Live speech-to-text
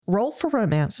Roll for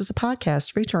Romance is a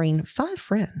podcast featuring 5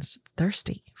 friends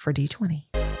thirsty for D20.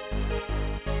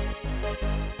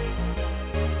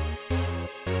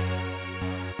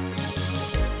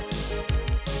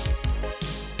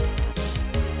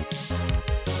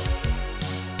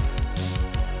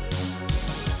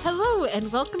 Hello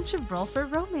and welcome to Roll for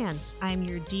Romance. I'm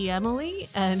your D. Emily,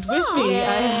 and with me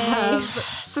I have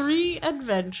 3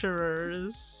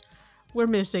 adventurers. We're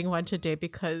missing one today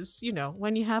because, you know,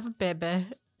 when you have a baby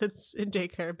that's in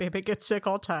daycare, baby gets sick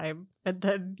all the time, and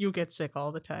then you get sick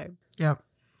all the time. Yep.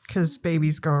 Because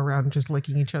babies go around just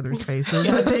licking each other's faces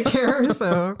at daycare,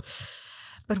 so.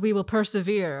 But we will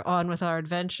persevere on with our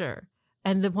adventure.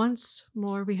 And then once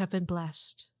more we have been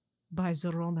blessed by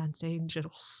the Romance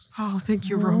Angels. Oh, thank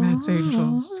you, Romance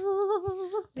Angels.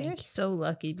 They're so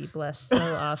lucky to be blessed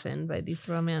so often by these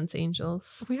romance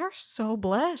angels. We are so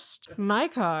blessed. My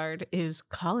card is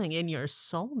calling in your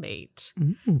soulmate.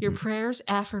 Mm. Your prayers,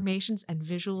 affirmations, and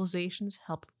visualizations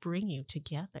help bring you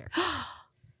together.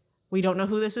 We don't know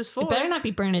who this is for. It better not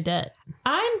be Bernadette.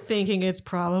 I'm thinking it's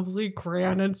probably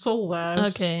Gran and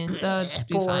Celeste. Okay, that would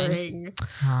be fine. Boring.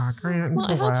 Ah, Grant and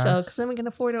Well, I hope so, Celeste. because then we can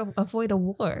avoid a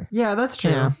war. Yeah, that's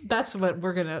true. Yeah. That's what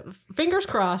we're gonna. Fingers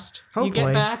crossed. You Hopefully.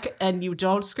 get back and you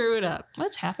don't screw it up.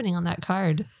 What's happening on that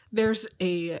card? There's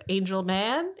a angel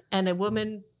man and a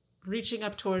woman reaching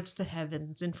up towards the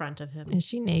heavens in front of him. Is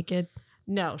she naked?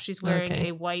 No, she's wearing Okay.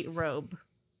 a white robe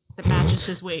that matches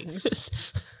his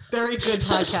wings. Very good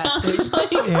Sounds podcasting.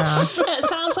 like, Yeah. it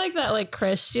sounds like that like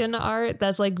Christian art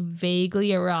that's like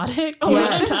vaguely erotic. Oh, You know yeah,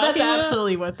 what I'm that's talking about?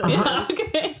 absolutely what this Yeah, is.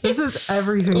 okay. This is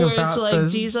everything Where about it's like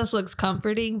this. Jesus looks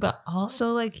comforting, but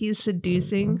also like he's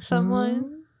seducing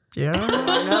someone. Yeah.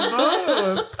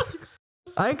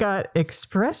 I got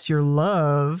express your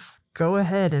love. Go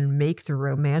ahead and make the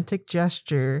romantic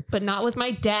gesture. But not with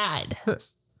my dad.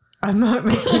 I'm not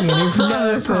making any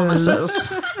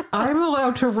promises. I'm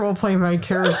allowed to roleplay my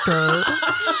character.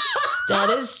 That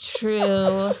is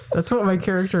true. That's what my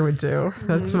character would do.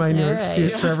 That's my new All right.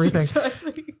 excuse for Yes, everything.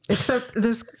 exactly. Except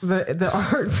the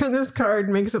art for this card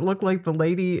makes it look like the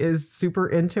lady is super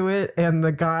into it, and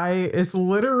the guy is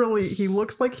literally, he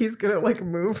looks like he's gonna like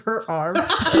move her arm.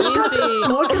 He's me got see. this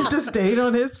look of disdain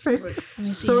on his face. Let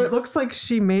me see So it. it looks like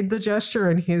she made the gesture,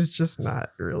 and he's just not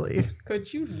really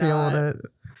Could you feeling not? it.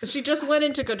 She just went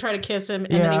in to go try to kiss him,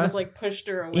 and then he Yeah. was like pushed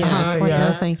her away. Yeah. Like, yeah.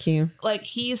 no, thank you. Like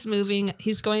he's moving,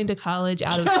 he's going to college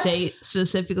out of state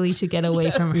specifically to get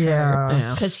away from her. Yeah.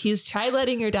 Yeah. Because he's tried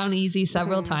letting her down easy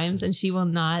several times and she will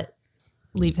not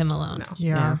leave him alone. No.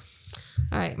 Yeah.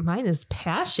 All right, mine is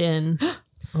passion.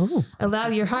 Oh. Allow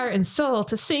your heart and soul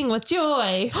to sing with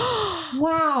joy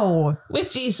Wow.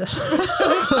 with Jesus.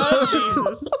 Oh,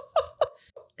 Jesus.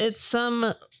 It's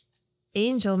some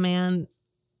angel man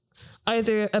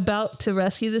either about to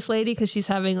rescue this lady because she's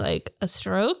having like a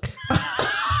stroke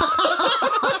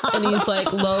and he's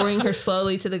like lowering her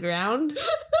slowly to the ground,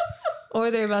 or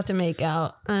they're about to make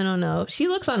out. I don't know. She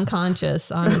looks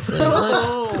unconscious, honestly.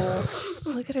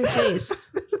 Look at her face.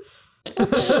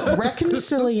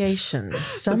 Reconciliation.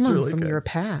 Someone really from good. your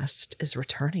past is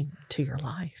returning to your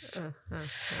life.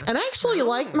 And I actually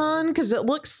like mine because it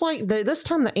looks like this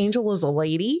time the angel is a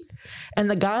lady and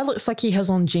the guy looks like he has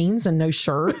on jeans and no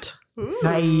shirt.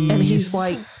 Nice. And he's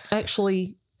like,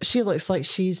 actually, she looks like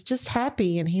she's just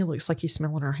happy and he looks like he's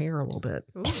smelling her hair a little bit.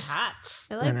 Ooh, hot.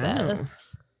 I like I that. know.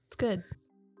 It's good.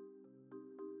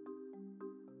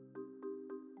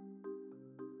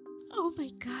 Oh my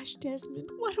gosh, Desmond,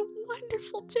 what a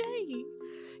wonderful day.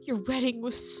 Your wedding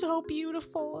was so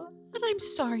beautiful, and I'm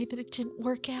sorry that it didn't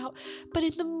work out, but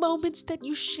in the moments that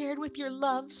you shared with your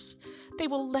loves, they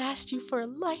will last you for a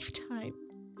lifetime.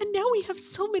 And now we have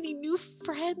so many new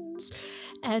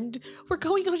friends, and we're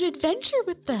going on an adventure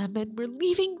with them, and we're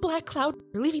leaving Black Cloud.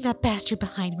 We're leaving that bastard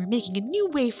behind. We're making a new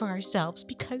way for ourselves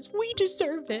because we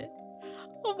deserve it.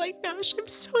 Oh my gosh, I'm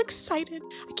so excited.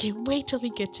 I can't wait till we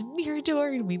get to Mirador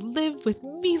and we live with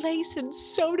Miles and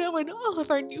Sono and all of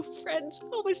our new friends.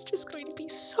 Oh, it's just going to be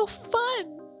so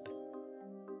fun.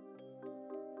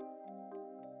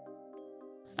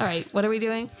 All right, what are we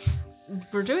doing?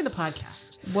 We're doing the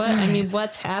podcast. What I mean,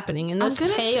 what's happening in this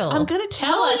tale? I'm gonna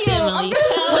tell us, you. Emily. I'm gonna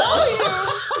Tell tell you.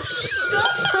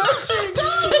 Stop pressuring.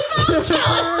 Just give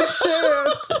her a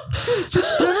chance.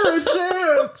 Just give her a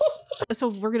chance. So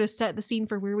we're gonna set the scene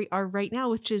for where we are right now,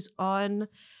 which is on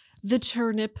the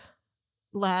Turnip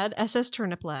Lad, SS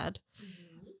Turnip Lad.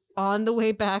 On the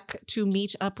way back to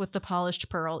meet up with the Polished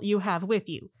Pearl, you have with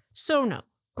you Sono,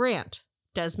 Grant,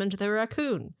 Desmond the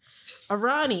Raccoon,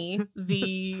 Arani,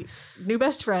 the new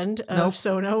best friend of Nope.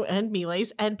 Sono and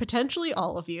Miles, and potentially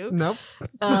all of you. Nope.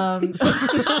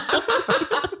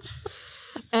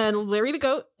 and Larry the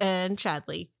Goat and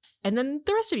Chadley, and then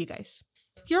the rest of you guys.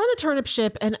 You're on the turnip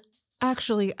ship, and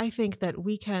actually, I think that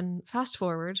we can fast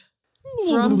forward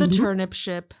from the turnip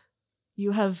ship.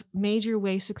 You have made your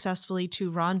way successfully to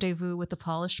rendezvous with the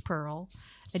Polished Pearl,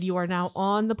 and you are now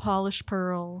on the Polished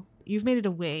Pearl. You've made it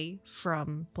away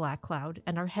from Black Cloud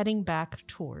and are heading back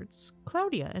towards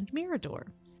Claudia and Mirador.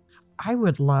 I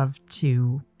would love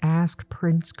to ask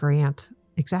Prince Grant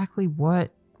exactly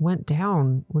what went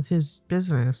down with his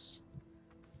business.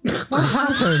 What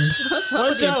happened? What's up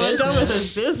with your business?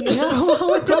 his business. Yeah,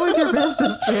 what done with your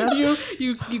business, man?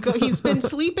 You go. He's been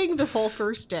sleeping the whole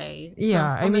first day.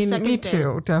 Yeah, on the second me day-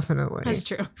 too, definitely. That's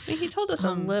true. I mean, he told us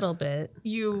a little bit.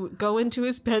 You go into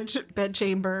his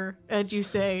bedchamber and you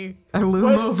say, I loom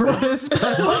over his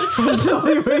bed until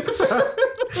he wakes up.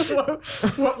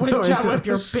 "What went No, I down don't. with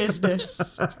your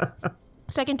business?"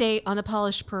 Second day on the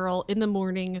Polished Pearl. In the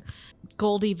morning,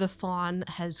 Goldie the Fawn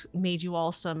has made you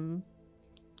all some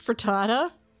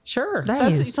frittata. Sure.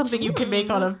 That's Nice. something you can make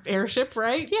on an airship,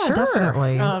 right? Yeah, Sure.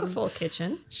 Definitely. A full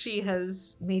kitchen. She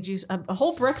has made you a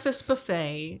whole breakfast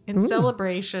buffet in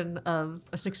celebration of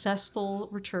a successful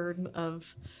return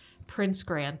of Prince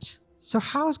Grant. So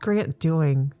how's Grant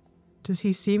doing? Does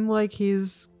he seem like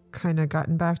he's kind of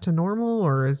gotten back to normal,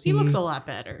 or is he? He looks a lot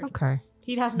better. Okay.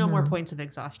 He has no more Yeah. points of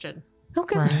exhaustion.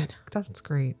 Okay. Right. That's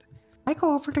great. I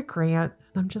go over to Grant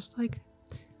and I'm just like,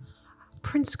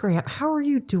 Prince Grant, how are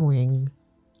you doing?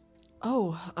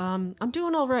 Oh, I'm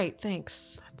doing all right,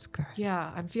 thanks. That's good.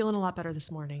 Yeah, I'm feeling a lot better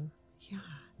this morning. Yeah.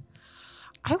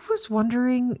 I was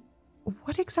wondering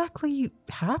what exactly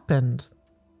happened?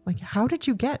 Like, how did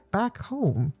you get back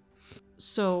home?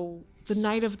 So, the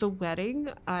night of the wedding,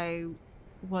 I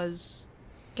was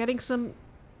getting some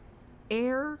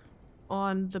air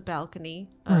on the balcony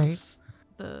of Right.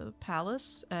 the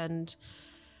palace, and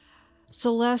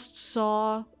Celeste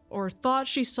saw or thought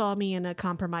she saw me in a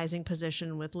compromising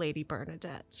position with Lady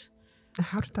Bernadette.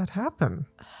 How did that happen?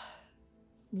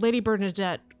 Lady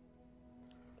Bernadette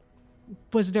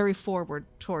was very forward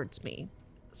towards me.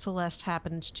 Celeste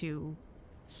happened to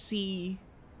see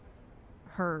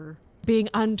her being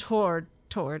untoward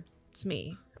towards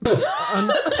me.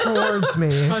 Towards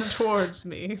me. Untowards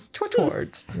me.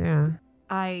 Towards. Yeah.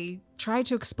 I tried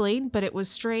to explain, but it was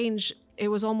strange. It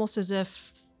was almost as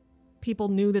if people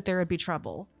knew that there would be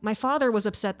trouble. My father was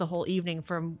upset the whole evening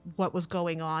from what was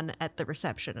going on at the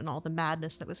reception and all the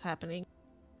madness that was happening.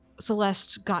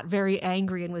 Celeste got very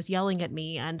angry and was yelling at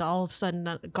me, and all of a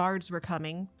sudden guards were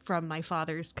coming from my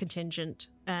father's contingent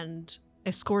and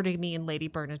escorting me and Lady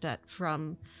Bernadette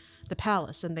from the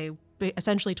palace, and they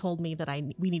essentially told me that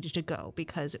we needed to go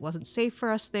because it wasn't safe for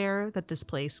us there, that this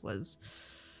place was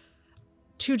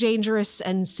too dangerous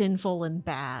and sinful and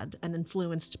bad and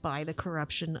influenced by the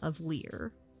corruption of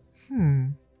Lear.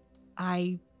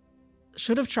 I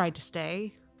should have tried to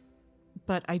stay,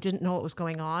 but I didn't know what was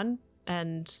going on,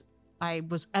 and I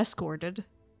was escorted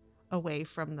away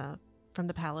from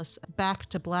the palace back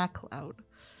to Black Cloud.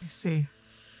 I see.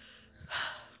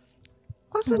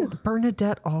 Wasn't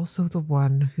Bernadette also the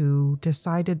one who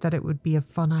decided that it would be a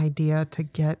fun idea to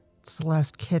get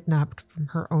Celeste kidnapped from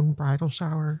her own bridal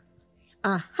shower?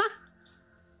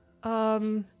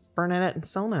 Bernadette and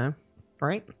Sono,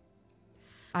 right?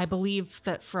 I believe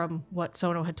that from what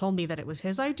Sono had told me that it was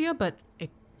his idea, but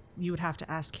you would have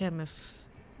to ask him if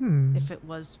it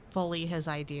was fully his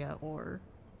idea or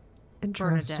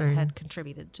Bernadette Interesting. had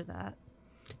contributed to that.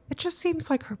 It just seems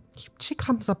like she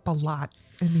comes up a lot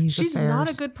in these She's affairs. not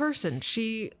a good person.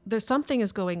 There's something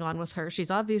is going on with her.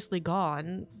 She's obviously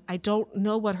gone. I don't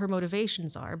know what her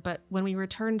motivations are, but when we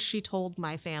returned, she told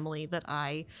my family that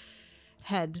I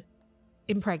had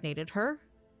impregnated her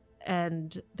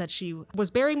and that she was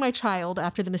bearing my child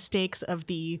after the mistakes of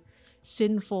the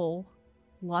sinful,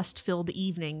 lust-filled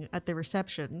evening at the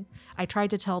reception. I tried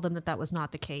to tell them that that was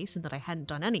not the case and that I hadn't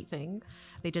done anything.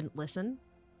 They didn't listen.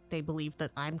 They believed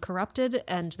that I'm corrupted,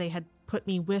 and they had put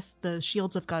me with the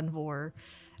Shields of Gunvor,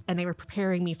 and they were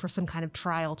preparing me for some kind of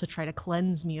trial to try to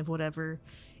cleanse me of whatever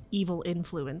evil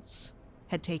influence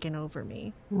had taken over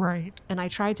me. Right. And I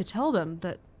tried to tell them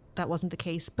that that wasn't the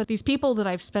case, but these people that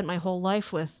I've spent my whole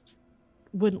life with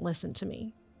wouldn't listen to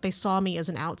me. They saw me as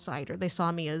an outsider. They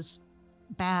saw me as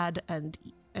bad and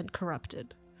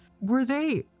corrupted. Were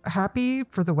they happy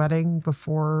for the wedding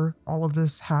before all of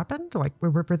this happened? Like,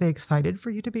 were they excited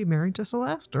for you to be married to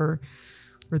Celeste, or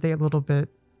were they a little bit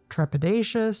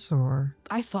trepidatious, or?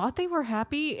 I thought they were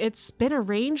happy. It's been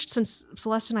arranged since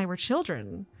Celeste and I were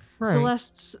children. Right.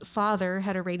 Celeste's father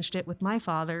had arranged it with my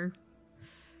father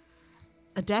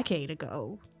a decade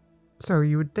ago. So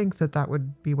you would think that that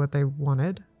would be what they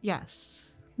wanted?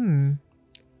 Yes.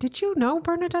 Did you know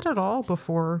Bernadette at all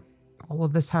before all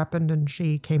of this happened and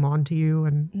she came on to you?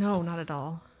 And No, not at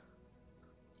all.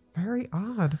 very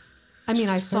odd. I mean,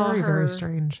 I Just saw very, her very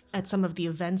strange. at some of the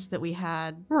events that we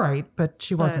had. Right, but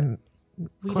she But wasn't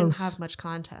We close. didn't have much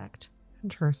contact.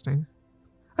 Interesting.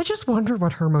 I just wonder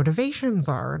what her motivations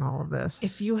are in all of this.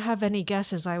 If you have any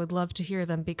guesses, I would love to hear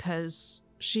them because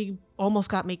she almost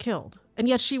got me killed. And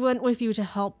yet she went with you to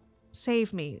help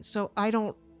save me. So I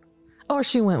don't... Or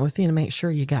she went with you to make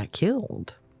sure you got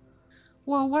killed.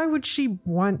 Well, why would she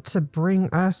want to bring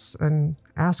us and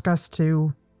ask us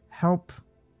to help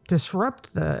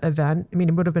disrupt the event? I mean,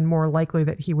 it would have been more likely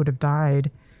that he would have died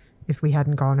if we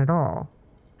hadn't gone at all.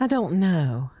 I don't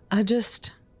know. I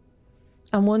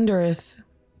wonder if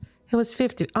it was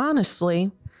 50.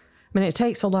 Honestly, I mean, it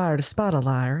takes a liar to spot a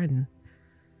liar, and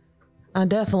I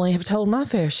definitely have told my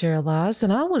fair share of lies,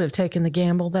 and I would have taken the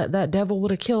gamble that that devil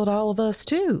would have killed all of us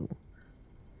too.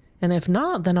 And if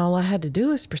not, then all I had to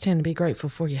do is pretend to be grateful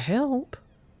for your help.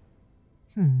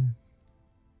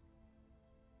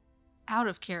 Out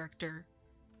of character.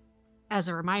 As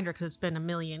a reminder, because it's been a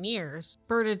million years,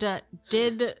 Bernadette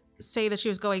did say that she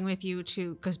was going with you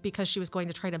because she was going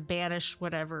to try to banish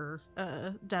whatever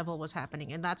devil was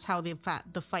happening, and that's how the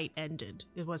fight ended.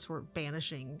 It was for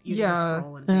banishing, using a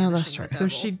scroll and Yeah, banishing that's the right. So devil.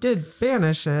 she did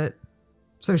banish it.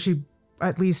 So she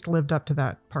at least lived up to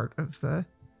that part of the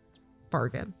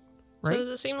bargain, So right? does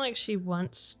it seem like she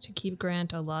wants to keep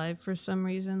Grant alive for some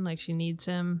reason? Like she needs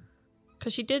him?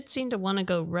 Because she did seem to want to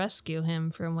go rescue him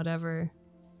from whatever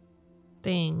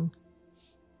thing.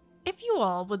 If you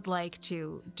all would like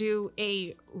to do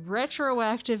a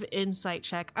retroactive insight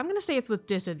check, I'm going to say it's with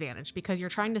disadvantage because you're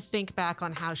trying to think back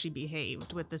on how she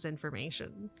behaved with this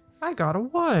information. I got a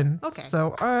 1. Okay.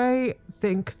 So I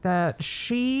think that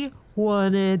she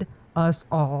wanted us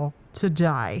all to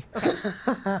die.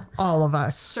 All of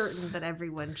us. Certain that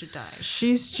everyone should die.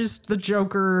 She's just the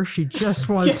Joker. She just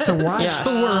wants to watch Yes.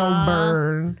 the world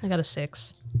burn. I got a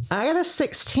 6. I got a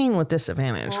 16 with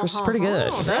disadvantage, which is pretty good.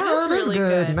 Oh, that Yeah, is that's really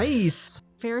good. Nice.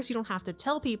 Ferris, you don't have to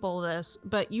tell people this,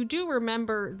 but you do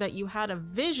remember that you had a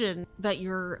vision that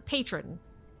your patron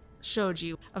showed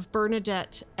you of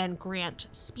Bernadette and Grant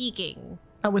speaking.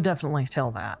 I would definitely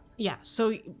tell that. Yeah,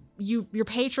 so your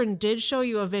patron did show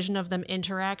you a vision of them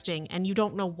interacting, and you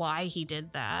don't know why he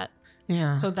did that.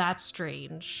 Yeah. So that's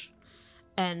strange.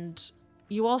 And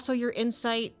you also, your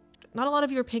insight, not a lot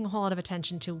of you are paying a whole lot of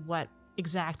attention to what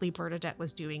exactly Bernadette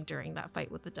was doing during that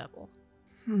fight with the devil.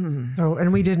 So,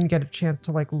 and we didn't get a chance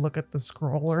to like look at the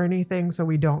scroll or anything, so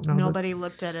we don't know. Nobody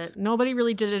looked at it. Nobody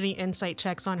really did any insight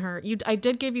checks on her. I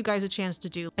did give you guys a chance to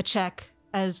do a check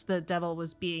as the devil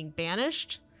was being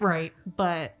banished, Right.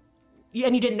 but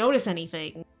and you didn't notice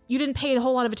anything. You didn't pay a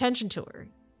whole lot of attention to her.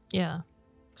 Yeah.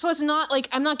 So it's not like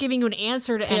I'm not giving you an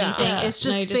answer to Yeah. anything. Yeah. It's No,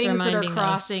 just you're just things that are reminding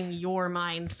crossing us. your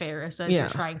mind, Ferris, as Yeah. you're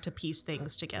trying to piece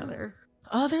things together.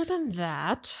 Other than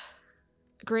that,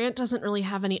 Grant doesn't really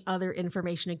have any other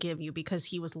information to give you because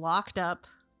he was locked up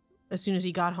as soon as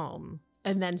he got home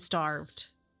and then starved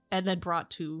and then brought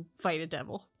to fight a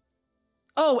devil.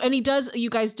 Oh, and you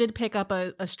guys did pick up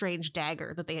a strange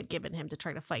dagger that they had given him to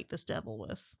try to fight this devil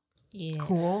with. Yeah.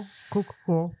 Cool.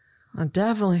 I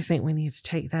definitely think we need to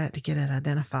take that to get it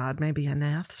identified. Maybe a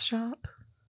Nath's shop.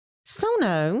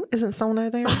 Sono, isn't Sono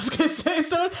there? I was gonna say,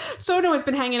 Sono has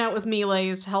been hanging out with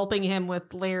Miles, helping him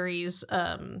with Larry's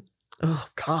Oh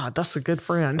God, that's a good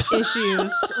friend.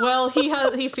 issues. Well,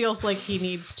 he feels like he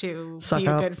needs to Suck be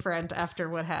up. a good friend after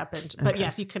what happened. But Okay.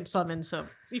 yes, you can summon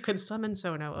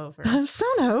Sono over.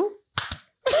 Sono,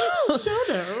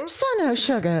 Sono? Sono,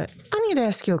 sugar. I need to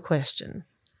ask you a question.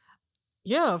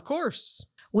 Yeah, of course.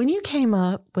 When you came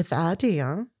up with the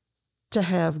idea to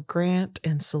have Grant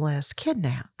and Celeste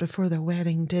kidnapped before their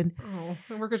wedding, Oh,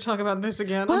 and we're gonna talk about this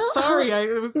again. Well, I'm sorry.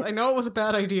 I know it was a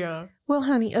bad idea. well,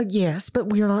 honey, yes, but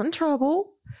we're not in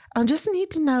trouble. I just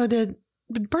need to know, did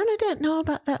Bernadette know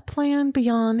about that plan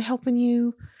beyond helping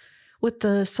you with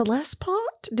the Celeste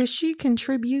part? Did she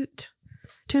contribute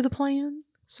to the plan?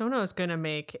 Sono's gonna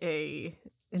make a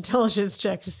intelligence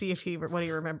check to see if what he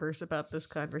remembers about this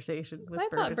conversation with I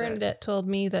thought Bernadette told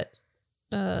me that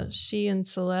she and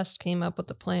Celeste came up with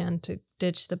a plan to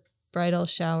ditch the bridal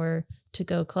shower to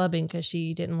go clubbing because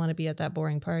she didn't want to be at that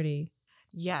boring party.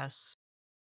 Yes.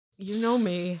 You know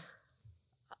me.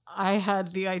 I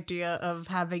had the idea of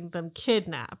having them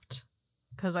kidnapped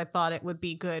because I thought it would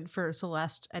be good for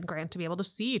Celeste and Grant to be able to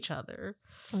see each other.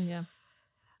 Oh, yeah.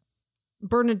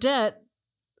 Bernadette,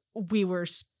 we were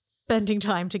spending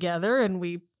time together and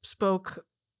we spoke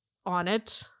on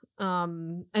it.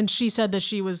 And she said that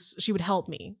she would help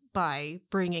me by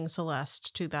bringing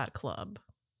Celeste to that club.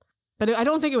 But I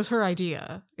don't think it was her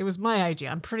idea. It was my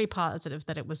idea. I'm pretty positive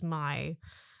that it was my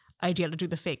idea to do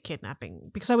the fake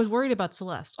kidnapping because I was worried about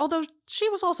Celeste. Although she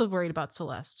was also worried about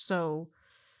Celeste. So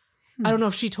I don't know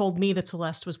if she told me that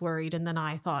Celeste was worried and then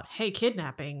I thought, hey,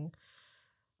 kidnapping.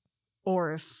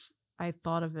 Or if I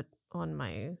thought of it on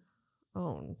my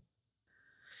own.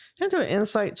 You do an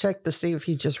insight check to see if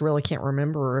he just really can't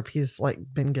remember or if he's like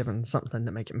been given something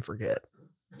to make him forget.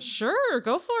 Sure,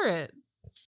 go for it.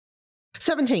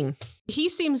 17. He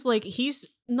seems like he's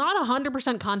not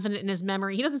 100% confident in his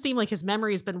memory. He doesn't seem like his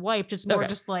memory has been wiped. It's more Okay.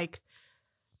 just like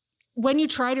when you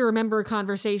try to remember a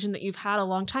conversation that you've had a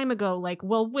long time ago, like,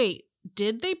 well, wait,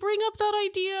 did they bring up that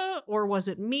idea or was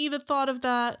it me that thought of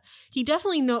that? He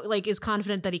definitely is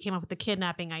confident that he came up with the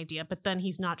kidnapping idea, but then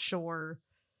he's not sure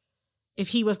if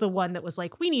he was the one that was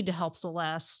like, we need to help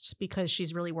Celeste because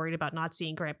she's really worried about not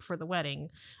seeing Grant before the wedding.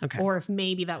 Okay. Or if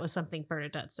maybe that was something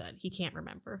Bernadette said. He can't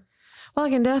remember. Well, I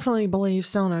can definitely believe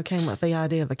Sono came with the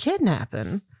idea of a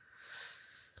kidnapping.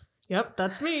 Yep,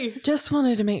 that's me. Just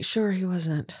wanted to make sure he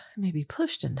wasn't maybe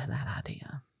pushed into that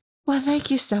idea. Well,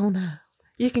 thank you, Sono.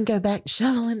 You can go back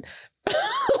shoveling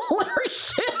Larry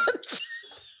shit.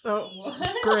 Oh,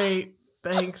 great.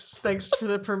 Thanks for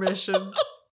the permission.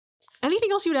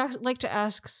 Anything else you would like to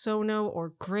ask Sono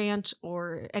or Grant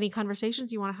or any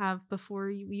conversations you want to have before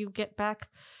you get back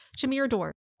to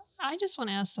Mirador? I just want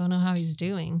to ask Sono how he's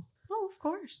doing. Oh, of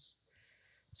course.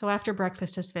 So after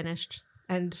breakfast has finished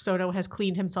and Sono has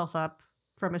cleaned himself up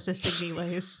from assisting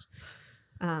Miles,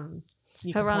 you can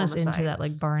pull him Harana's into aside. that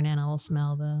like barn animal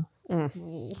smell though.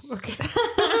 Ooh, okay.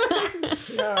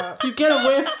 You get a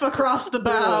whiff across the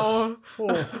bow,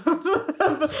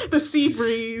 the sea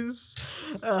breeze,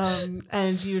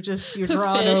 and you're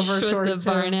drawn over with towards the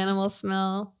barn him. animal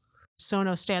smell.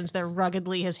 Sono stands there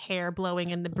ruggedly, his hair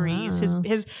blowing in the breeze, Wow.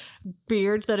 his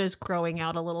beard that is growing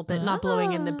out a little bit, not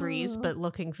blowing in the breeze, Wow. but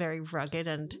looking very rugged,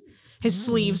 and his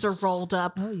sleeves are rolled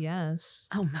up. Oh yes.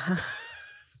 Oh, my.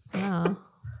 Wow.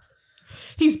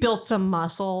 He's built some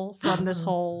muscle from this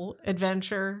whole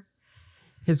adventure.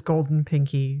 His golden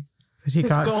pinky that he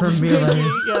His got golden from pinky,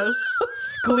 Miles. yes,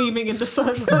 gleaming in the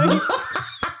sunlight.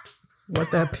 What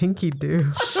that pinky do?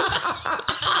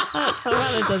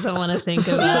 Harana doesn't want to think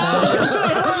about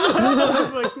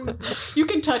it. You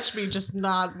can touch me, just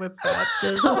not with that.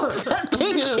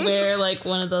 Just wear like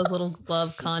one of those little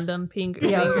glove condom fingers.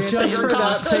 just for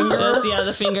that finger.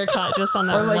 The finger caught just on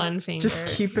that Or like, one finger. just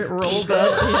keep it rolled Keep up.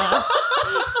 it, yeah.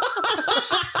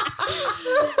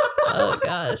 Oh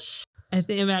gosh. I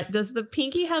think does the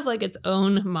pinky have like its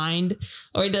own mind,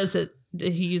 or does it?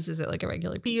 He uses it like a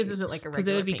regular pinky? He uses it like a Because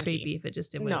regular it would be pinky. creepy if it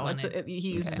just did. No, he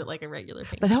uses it like a regular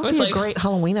pinky. But that would It's be like- a great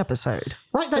Halloween episode.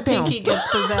 Write that down. Pinky gets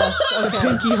possessed. Okay.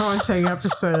 Pinky haunting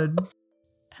episode.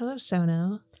 Hello,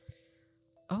 Sono.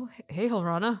 Oh, hey,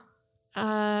 Harana.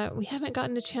 We haven't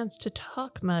gotten a chance to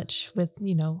talk much with,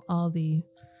 all the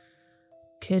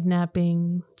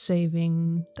kidnapping,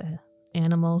 saving the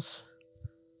animals.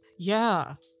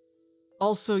 Yeah.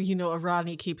 Also,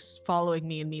 Arani keeps following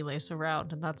me and Miles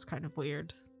around, and that's kind of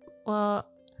weird. Well,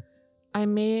 I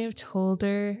may have told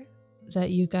her that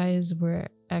you guys were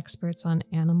experts on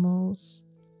animals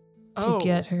to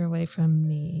get her away from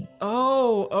me.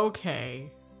 Oh,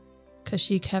 okay. Because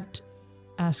she kept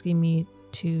asking me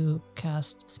to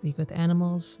cast Speak with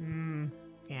Animals,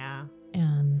 Yeah.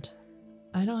 and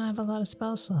I don't have a lot of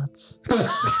spell slots.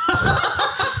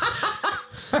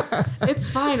 It's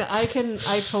fine. I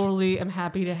totally am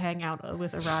happy to hang out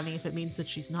with Arani if it means that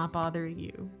she's not bothering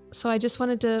you. So I just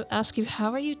wanted to ask you,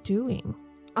 how are you doing?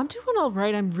 I'm doing all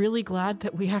right. I'm really glad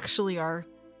that we actually are,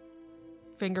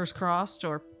 fingers crossed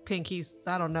or pinkies,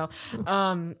 I don't know,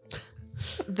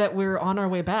 that we're on our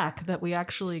way back, that we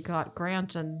actually got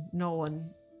Grant and no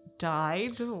one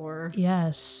died or...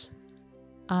 Yes.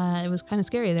 It was kind of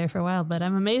scary there for a while, but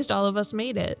I'm amazed all of us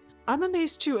made it. I'm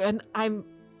amazed too, and I'm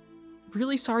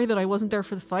really sorry that I wasn't there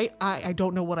for the fight. I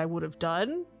don't know what I would have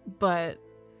done, but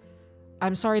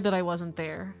I'm sorry that I wasn't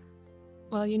there.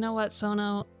 Well, you know what,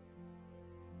 Sono?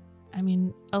 I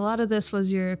mean, a lot of this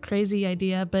was your crazy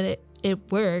idea, but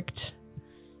it worked.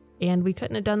 And we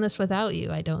couldn't have done this without you,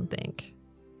 I don't think.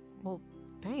 Well,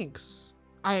 thanks.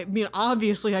 I mean,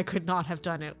 obviously I could not have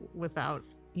done it without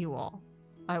you all.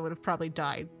 I would have probably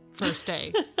died first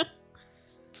day.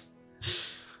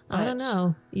 I don't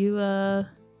know. You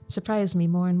surprise me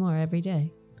more and more every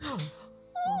day.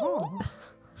 Oh.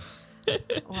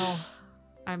 Well,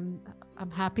 I'm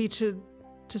happy to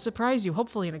surprise you,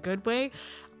 hopefully in a good way.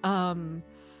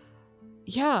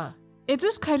 Yeah, it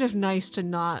is kind of nice to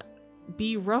not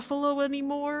be Ruffalo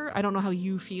anymore. I don't know how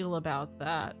you feel about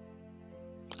that.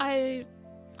 I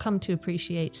come to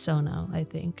appreciate Sono, I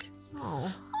think.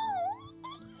 Oh.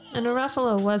 And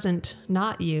Ruffalo wasn't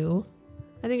not you.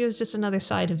 I think it was just another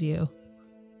side of you.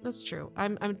 That's true.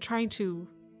 I'm trying to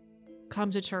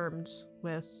come to terms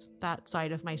with that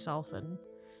side of myself and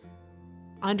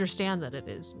understand that it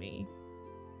is me.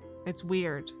 It's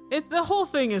weird. The whole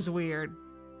thing is weird.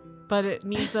 But it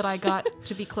means that I got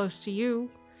to be close to you.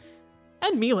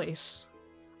 And Miles.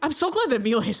 I'm so glad that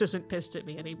Miles isn't pissed at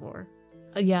me anymore.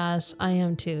 Yes, I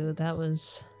am too.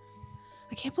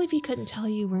 I can't believe he couldn't tell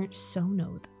you weren't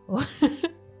Sono, though.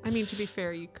 I mean, to be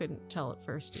fair, you couldn't tell at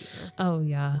first either. Oh,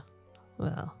 yeah.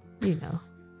 Well,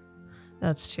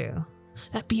 that's true.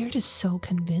 That beard is so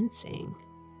convincing.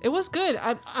 It was good.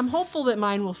 I'm hopeful that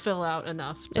mine will fill out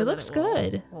enough. It looks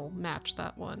good. Will match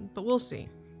that one, but we'll see.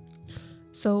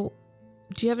 So,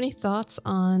 do you have any thoughts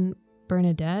on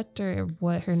Bernadette or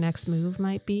what her next move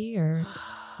might be or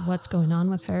what's going on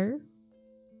with her?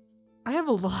 I have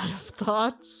a lot of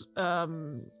thoughts.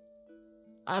 None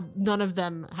of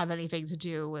them have anything to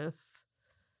do with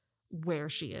where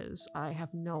she is. I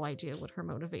have no idea what her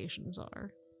motivations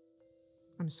are.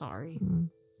 I'm sorry.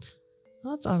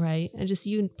 Well, that's all right.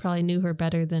 You probably knew her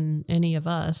better than any of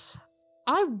us.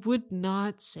 I would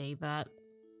not say that.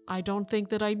 I don't think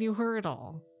that I knew her at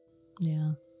all.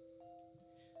 Yeah.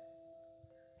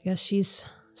 I guess she's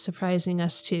surprising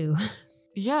us too.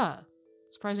 Yeah,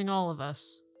 surprising all of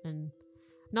us, and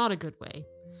not a good way.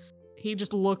 He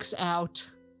just looks out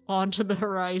onto the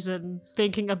horizon,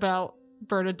 thinking about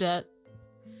Bernadette.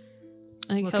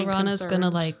 I think Looking Helrana's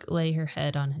gonna concerned. lay her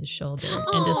head on his shoulder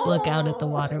and just look out at the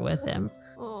water with him.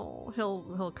 Oh,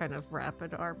 he'll kind of wrap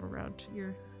an arm around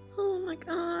your. Oh my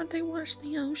god, they watched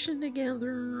the ocean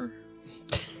together.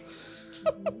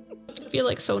 I feel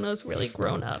like Sono's really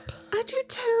grown up. I do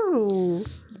too.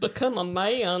 He's become a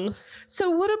man. So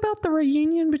what about the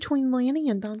reunion between Lanny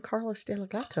and Don Carlos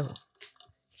Delegato?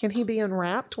 Can he be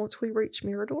unwrapped once we reach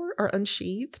Mirador or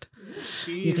unsheathed?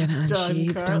 You're gonna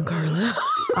unsheath Don Carlos.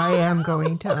 I am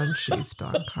going to unsheath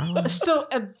Don Carlos. So,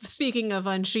 speaking of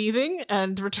unsheathing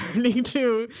and returning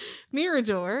to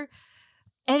Mirador,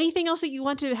 anything else that you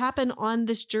want to happen on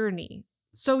this journey?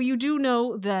 So you do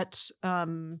know that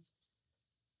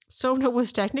Sona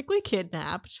was technically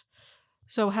kidnapped,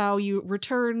 so how you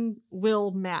return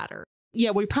will matter.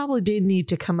 Yeah, we probably did need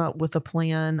to come up with a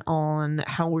plan on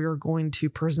how we were going to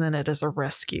present it as a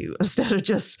rescue instead of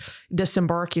just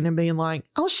disembarking and being like,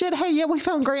 oh shit, hey, yeah, we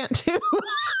found Grant too.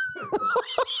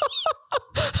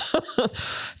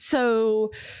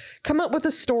 So come up with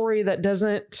a story that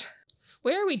doesn't.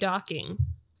 Where are we docking?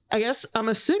 I guess I'm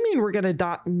assuming we're going to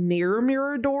dock near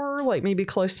Mirador, like maybe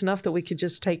close enough that we could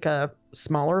just take a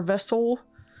smaller vessel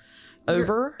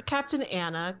over. Captain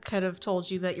Anna could have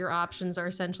told you that your options are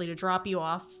essentially to drop you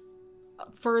off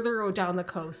further down the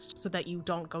coast so that you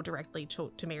don't go directly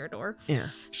to Mirador. Yeah.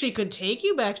 She could take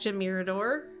you back to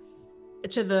Mirador,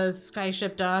 to the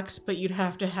skyship docks, but you'd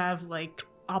have to have like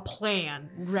a plan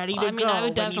ready to go I would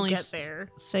when definitely you get there.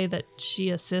 say that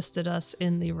she assisted us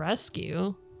in the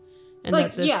rescue. And Like,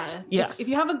 that this, yeah. Yes. If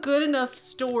you have a good enough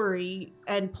story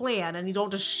and plan and you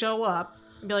don't just show up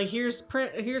and be like, here's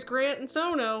Grant and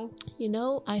Sono. You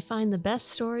know, I find the best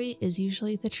story is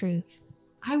usually the truth.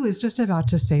 I was just about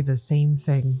to say the same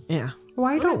thing. Yeah.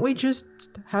 Why don't we just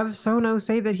have Sono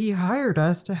say that he hired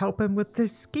us to help him with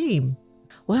this scheme?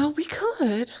 Well, we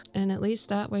could. And at least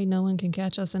that way no one can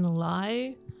catch us in a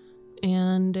lie.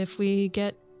 And if we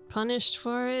get punished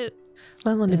for it,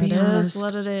 Well, and to it be is honest,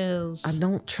 what it is. I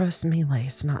don't trust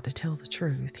Miles not to tell the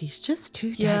truth. He's just too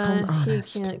Yeah, daggone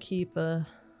honest. he can't keep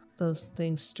those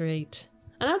things straight.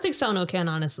 I don't think Sono can,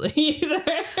 honestly, either.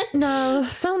 No,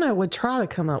 Sono would try to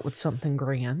come up with something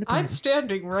grand. I'm but-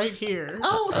 standing right here.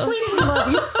 Oh, sweetie, we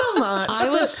love you so much. I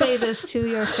would say this to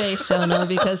your face, Sono,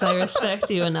 because I respect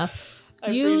you enough. I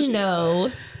You appreciate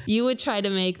know, you would try to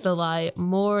make the lie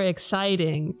more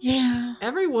exciting. Yeah.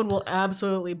 Everyone will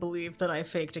absolutely believe that I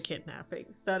faked a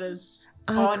kidnapping. That is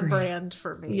I on agree. brand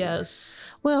for me. Yes.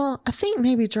 Well, I think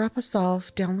maybe drop us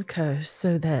off down the coast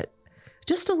so that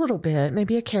just a little bit,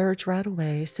 maybe a carriage right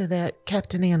away, so that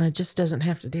Captain Anna just doesn't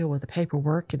have to deal with the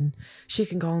paperwork and she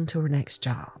can go on to her next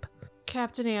job.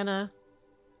 Captain Anna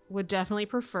would definitely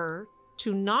prefer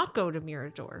to not go to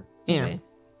Mirador. Yeah. Okay.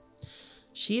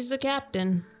 She's the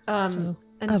captain. So-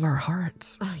 And Of our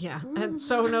hearts. Oh, yeah. And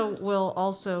Sono will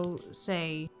also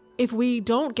say, if we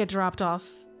don't get dropped off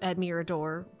at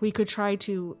Mirador, we could try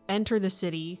to enter the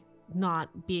city,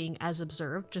 not being as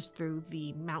observed, just through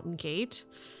the mountain gate.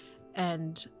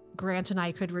 And Grant and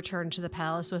I could return to the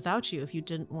palace without you if you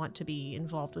didn't want to be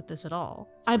involved with this at all.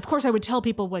 Of course, I would tell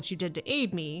people what you did to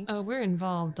aid me. Oh, we're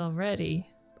involved already.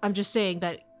 I'm just saying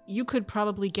that you could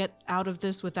probably get out of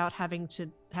this without having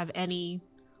to have any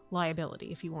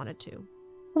liability if you wanted to.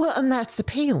 Well, and that's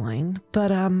appealing,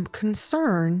 but I'm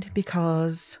concerned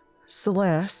because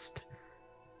Celeste,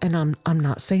 and I'm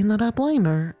not saying that I blame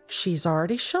her, she's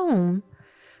already shown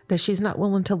that she's not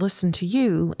willing to listen to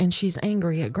you, and she's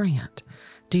angry at Grant.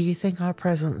 Do you think our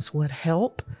presence would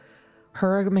help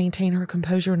her maintain her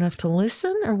composure enough to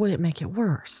listen, or would it make it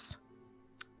worse?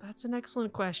 That's an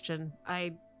excellent question.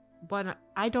 One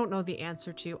I don't know the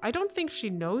answer to. I don't think she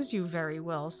knows you very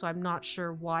well, so I'm not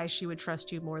sure why she would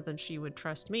trust you more than she would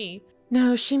trust me.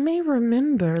 No, she may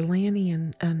remember Lanny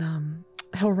and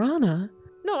Helrana.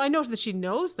 No, I know that she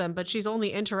knows them, but she's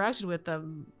only interacted with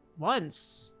them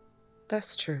once.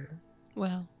 That's true.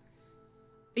 Well,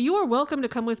 You are welcome to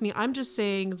come with me. I'm just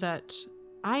saying that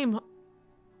I am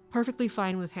perfectly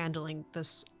fine with handling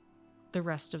this the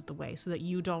rest of the way so that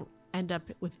you don't end up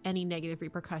with any negative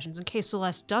repercussions in case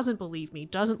Celeste doesn't believe me,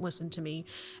 doesn't listen to me,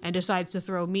 and decides to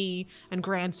throw me and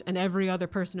Grant and every other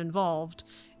person involved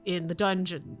in the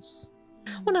dungeons.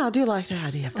 Well, no, I do like the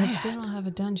idea of like that. they don't have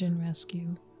a dungeon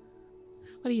rescue.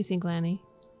 What do you think, Lanny?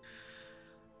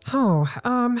 Oh,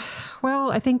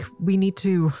 well, I think we need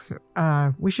to,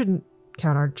 we shouldn't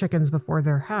count our chickens before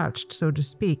they're hatched, so to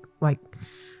speak. Like,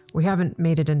 we haven't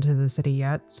made it into the city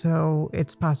yet, so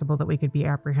it's possible that we could be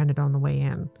apprehended on the way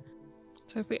in.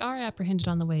 So if we are apprehended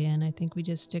on the way in, I think we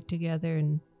just stick together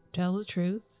and tell the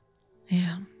truth.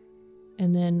 Yeah.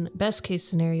 And then best case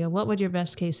scenario, what would your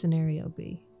best case scenario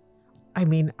be? I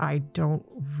mean, I don't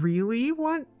really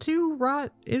want to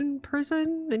rot in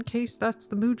prison in case that's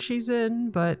the mood she's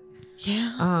in, but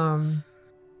Yeah.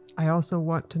 I also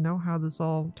want to know how this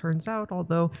all turns out,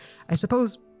 although I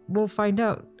suppose we'll find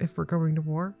out if we're going to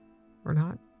war or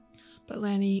not. But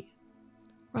Lanny,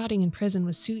 rotting in prison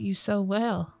would suit you so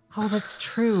well. Oh, that's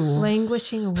true.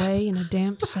 Languishing away in a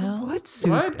damp cell. What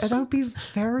suit? What? That would be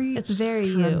very It's very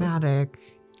you. traumatic.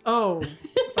 Oh,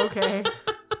 okay.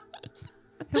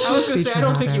 I was going to say, I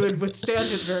don't think you would withstand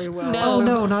it very well. No. Oh,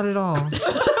 no, not at all.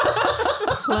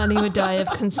 Lanny would die of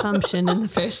consumption in the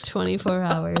first 24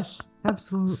 hours.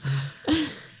 Absolutely.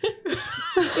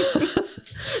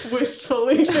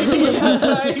 Wistfully thinking about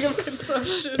dying of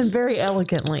consumption. And very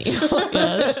elegantly.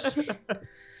 Yes.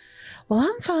 Well,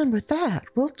 I'm fine with that.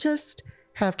 We'll just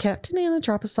have Captain Anna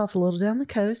drop us off a little down the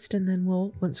coast, and then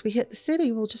once we hit the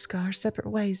city, we'll just go our separate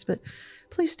ways. But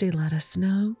please do let us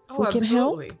know if we can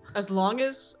help. As long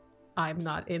as I'm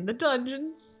not in the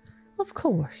dungeons. Of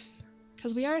course.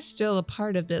 Because we are still a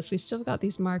part of this. We've still got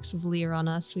these marks of Lear on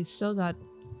us. We've still got...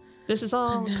 This is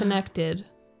all connected.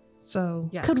 So...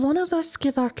 Yes. Could one of us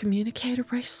give our communicator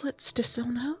bracelets to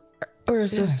Sono? Or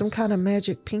is there some Yes. kind of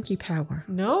magic pinky power?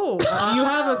 No, you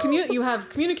have you have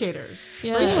communicators.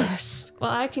 Yes.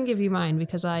 Well, I can give you mine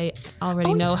because I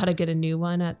already know how to get a new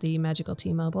one at the Magical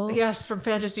T-Mobile. Yes, from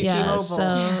Fantasy Yeah, T-Mobile.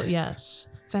 so yes.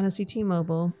 Fantasy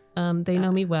T-Mobile. They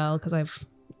know me well because I've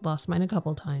lost mine a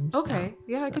couple times. Okay,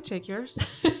 yeah, I could take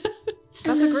yours.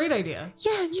 That's a great idea.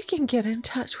 Yeah, you can get in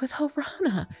touch with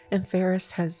Horana. And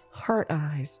Ferris has heart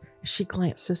eyes as she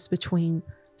glances between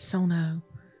Sono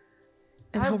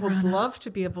and I would Horana. love to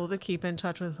be able to keep in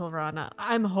touch with Hilrana.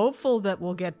 I'm hopeful that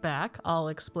we'll get back. I'll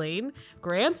explain.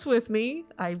 Grant's with me.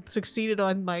 I succeeded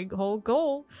on my whole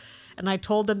goal. And I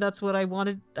told them that's what I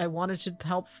wanted. I wanted to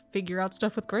help figure out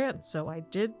stuff with Grant. So I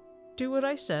did do what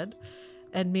I said.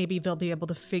 And maybe they'll be able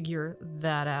to figure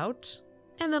that out.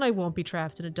 And then I won't be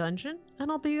trapped in a dungeon. And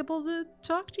I'll be able to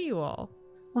talk to you all.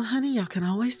 Well, honey, y'all can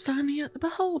always find me at the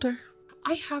Beholder.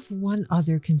 I have one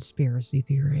other conspiracy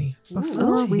theory.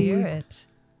 Before Let's we hear it.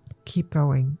 keep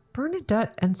going,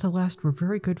 Bernadette and Celeste were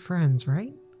very good friends,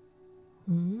 right?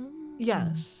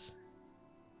 Yes.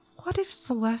 What if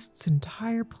Celeste's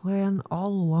entire plan all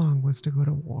along was to go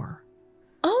to war?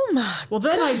 Oh my. Well,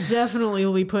 then goodness. I definitely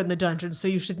will be put in the dungeon, so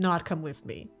you should not come with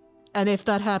me. And if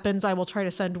that happens, I will try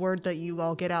to send word that you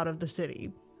all get out of the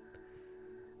city.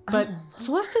 But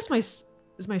Celeste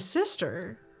is my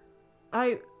sister.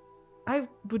 I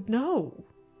would know.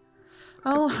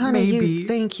 Oh, honey, Maybe. you'd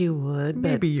think you would, but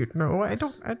Maybe you'd know.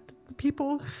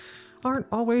 People aren't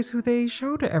always who they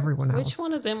show to everyone else. Which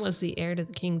one of them was the heir to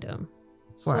the kingdom?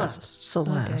 Celeste.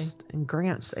 Celeste and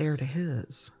Grant's the heir to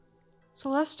his.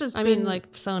 Celeste has I been, mean, like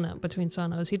Sono, between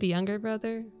Sono. Is he the younger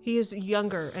brother? he is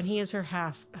younger, and he is her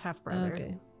half brother.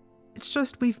 Okay. It's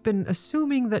just we've been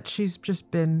assuming that she's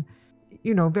just been,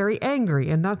 very angry,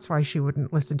 and that's why she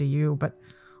wouldn't listen to you. But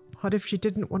what if she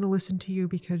didn't want to listen to you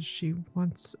because she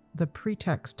wants the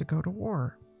pretext to go to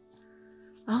war?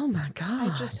 Oh my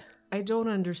God. I don't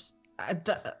understand.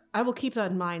 I will keep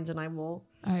that in mind, and I will.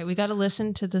 All right, we got to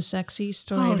listen to the sexy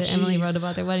story Oh, that Emily jeez. wrote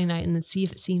about their wedding night and then see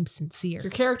if it seems sincere. Your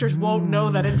characters won't know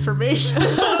that information.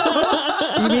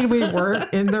 You mean we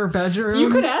weren't in their bedroom? You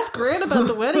could ask Grant about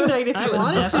the wedding night if I you was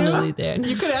wanted definitely to. there.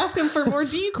 You could ask him for more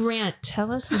deets. Grant,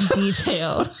 tell us in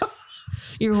detail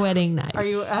your wedding night. Are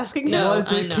you asking him? No.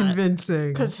 Was I'm it not. convincing?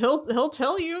 Because he'll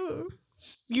tell you.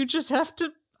 You just have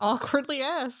to awkwardly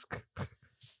ask.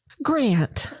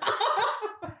 Grant,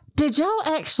 did y'all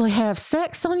actually have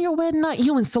sex on your wedding night?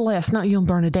 You and Celeste, not you and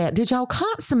Bernadette. Did y'all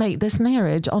consummate this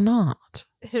marriage or not?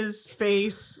 His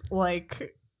face, like,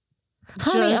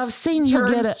 Honey, just I've seen you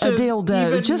get turns a to dildo.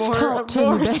 even Just more, talk to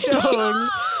more me, baby. stone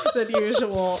than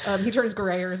usual. He turns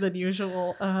grayer than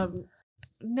usual.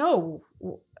 No,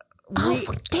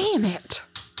 Oh, damn it.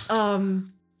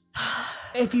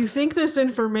 If you think this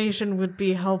information would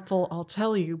be helpful, I'll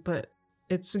tell you, but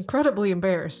it's incredibly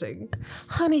embarrassing.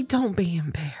 Honey, don't be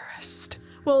embarrassed.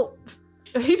 Well,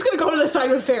 he's going to go to the side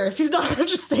with Ferris. He's not going to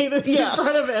just say this Yes. in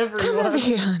front of Come everyone. over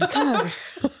here, honey. Come over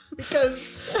here.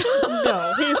 Because,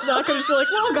 no, he's not going to just be like,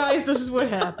 well, guys, this is what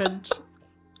happened.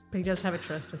 But he does have a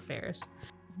trust with Ferris.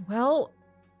 Well,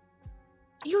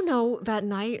 you know, that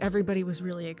night, everybody was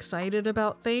really excited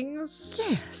about things.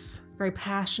 Yes. Very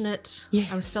passionate.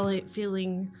 Yes. I was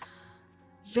feeling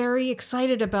very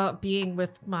excited about being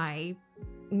with my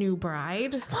new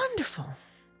bride. Wonderful.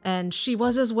 And she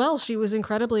was as well. She was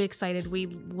incredibly excited. We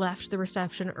left the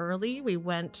reception early. We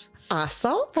went I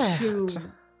saw that. to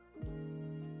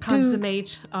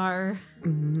consummate our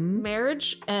Mhm.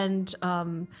 marriage, and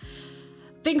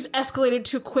things escalated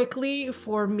too quickly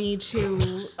for me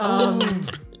to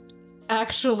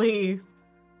actually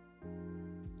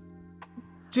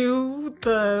do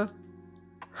the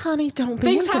Honey, don't be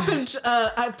things embarrassed.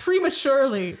 happened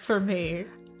prematurely for me.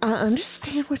 I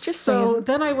understand what you're So saying.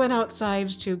 then I went outside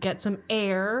to get some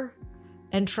air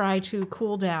and try to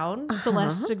cool down.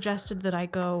 Celeste suggested that I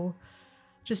go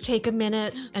just take a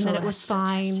minute, and then it was Celeste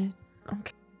fine. suggested.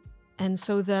 Okay. And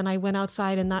so then I went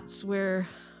outside, and that's where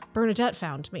Bernadette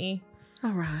found me.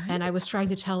 All right. And I was trying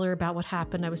to tell her about what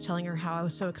happened. I was telling her how I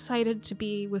was so excited to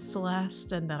be with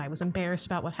Celeste and that I was embarrassed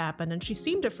about what happened. And she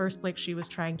seemed at first like she was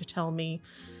trying to tell me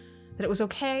that it was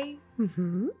okay.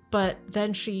 Mm-hmm. But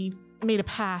then she made a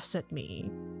pass at me.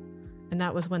 And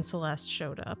that was when Celeste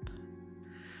showed up.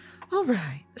 All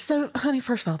right. So, honey,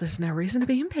 first of all, there's no reason to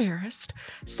be embarrassed.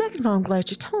 Second of all, I'm glad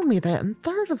you told me that. And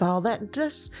third of all, that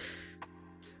does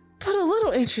put a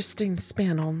little interesting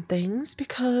spin on things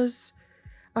because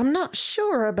I'm not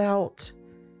sure about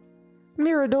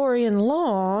Miradorian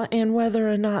law and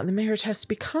whether or not the marriage has to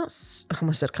be I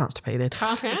almost said constipated.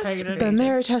 Constipated. The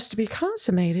marriage has to be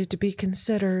consummated to be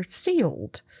considered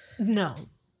sealed. No.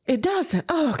 It doesn't.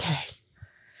 Oh, okay.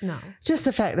 No. Just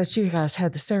the fact that you guys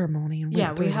had the ceremony and Yeah,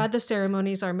 went we through. had the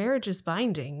ceremonies. Our marriage is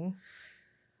binding.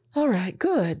 All right,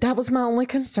 good. That was my only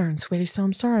concern, sweetie. So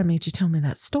I'm sorry I made you tell me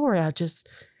that story.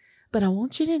 But I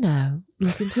want you to know,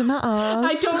 look into my eyes.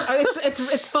 I don't.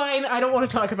 It's fine. I don't want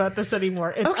to talk about this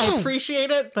anymore. I Okay.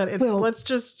 appreciate it, but Well, let's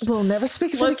just We'll never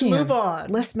speak of let's it again. move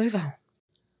on. Let's move on.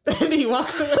 And he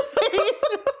walks away.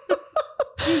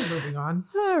 Moving on.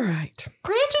 All right.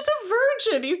 Grant is a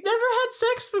virgin. He's never had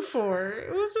sex before.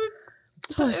 It was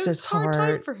Bless it was his a hard time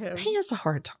heart. for him. He has a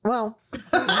hard time. Well,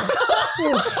 I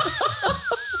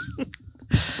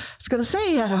was going to say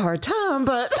he had a hard time,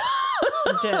 but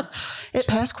He did. it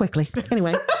passed quickly.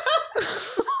 Anyway.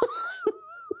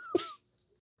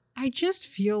 I just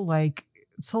feel like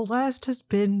Celeste has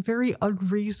been very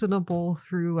unreasonable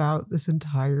throughout this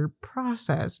entire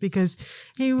process because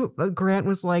Grant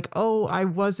was like, oh,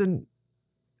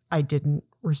 I didn't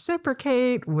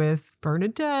reciprocate with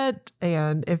Bernadette.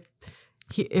 And if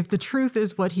the truth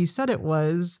is what he said it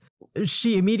was,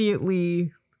 she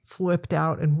immediately flipped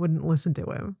out and wouldn't listen to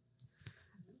him.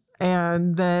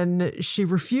 And then she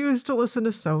refused to listen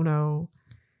to Sono.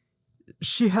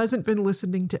 She hasn't been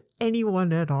listening to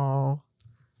anyone at all.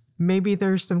 Maybe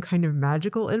there's some kind of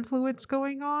magical influence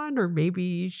going on, or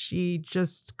maybe she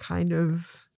just kind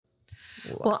of...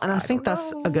 Well, and I think don't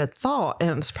that's know. a good thought,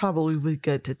 and it's probably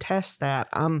good to test that.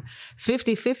 I'm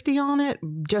 50-50 on it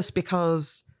just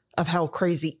because of how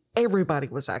crazy everybody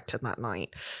was acting that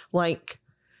night. Like,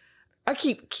 I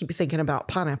keep thinking about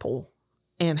Pineapple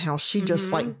and how she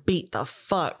just like beat the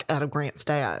fuck out of Grant's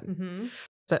dad. Mm-hmm.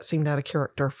 That seemed out of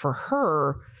character for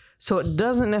her. So it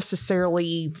doesn't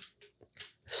necessarily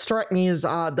strike me as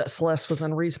odd that Celeste was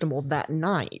unreasonable that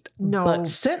night. No. But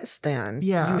since then,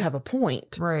 Yeah. you have a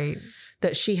point Right.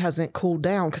 that she hasn't cooled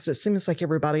down because it seems like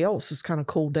everybody else has kind of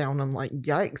cooled down and like,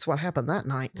 yikes, what happened that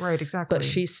night? Right, exactly. But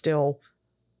she's still,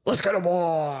 let's go to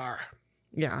war.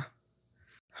 Yeah.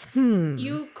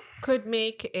 You could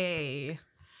make a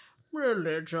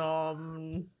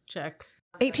religion check.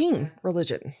 18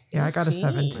 religion. Yeah, I got a 18.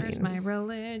 17. Where's my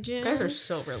religion? You guys are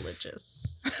so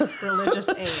religious. Religious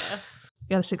AF.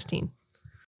 Got a 16.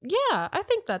 Yeah, I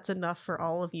think that's enough for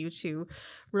all of you to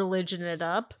religion it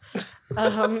up.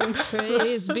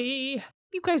 Praise be.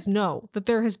 You guys know that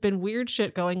there has been weird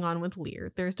shit going on with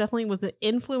Lear. There's definitely was the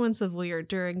influence of Lear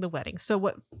during the wedding. So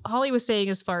what Holly was saying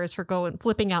as far as her going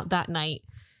flipping out that night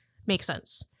makes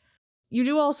sense. You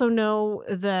do also know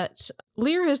that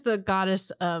Lear is the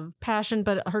goddess of passion,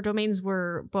 but her domains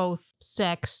were both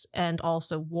sex and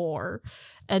also war.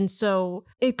 And so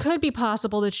it could be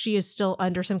possible that she is still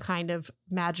under some kind of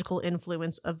magical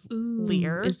influence of Ooh,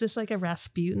 Lear. is this like a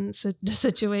Rasputin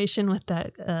situation with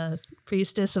that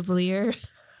priestess of Lear?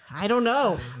 I don't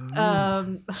know. Are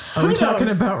Who we talking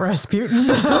knows? about Rasputin?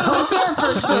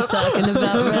 We're talking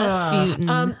about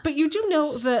Rasputin. But you do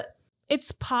know that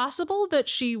it's possible that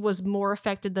she was more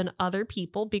affected than other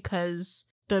people because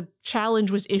the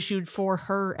challenge was issued for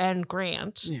her and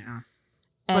Grant. Yeah.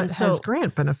 And But so has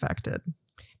Grant been affected?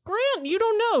 Grant, you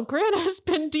don't know. Grant has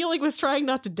been dealing with trying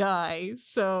not to die.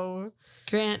 So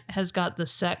Grant has got the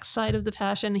sex side of the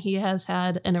passion. He has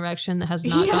had an erection that has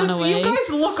not gone yes, away. you guys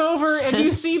look over and you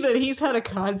see that he's had a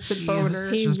constant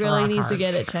boner. He Just really rock needs to hard.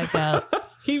 get it checked out.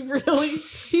 He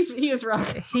is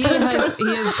rocking. He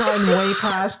has gone way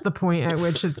past the point at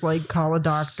which it's like, call a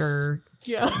doctor.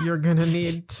 Yeah. You're gonna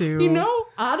need to. You know,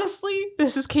 honestly,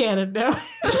 this is canon now.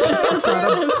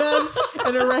 Grant has had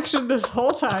an erection this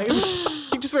whole time.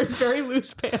 He just wears very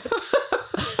loose pants.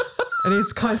 and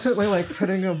he's constantly like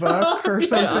putting a book or Yeah.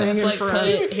 something in Like, front. put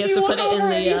it- he has You to look put it in over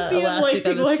the, and you see him, elastic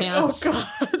of his like, pants. Oh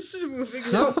God, it's moving.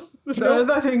 Nope. This. No,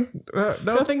 nothing. Nope.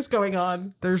 Nothing's going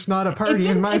on. There's not a It party in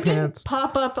didn't- my it didn't pants.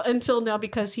 pop up until now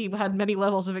because he had many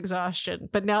levels of exhaustion.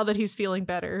 But now that he's feeling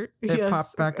better, he It has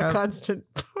popped back a up. constant.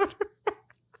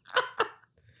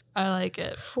 I like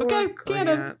it. Okay,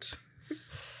 canon.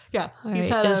 Yeah, All he's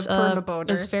right, had is, a perma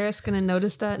boner. Is Ferris going to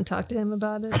notice that and talk to him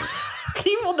about it?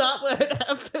 He will not let it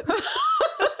happen.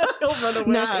 He'll run away.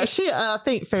 No, I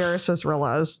think Ferris has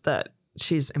realized that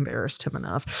she's embarrassed him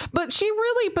enough. But she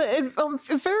really,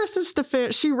 in Ferris's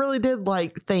defense, she really did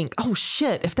like think, oh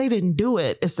shit, if they didn't do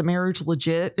it, is the marriage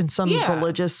legit in some Yeah.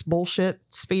 religious bullshit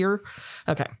sphere?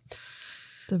 Okay.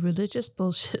 The religious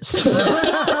bullshit.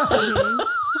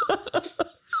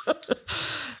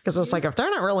 Because it's like, if they're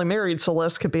not really married,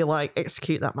 Celeste could be like,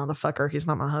 execute that motherfucker. He's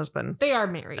not my husband. They are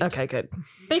married. Okay, good.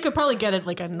 They could probably get it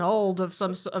like annulled of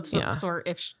some Yeah. sort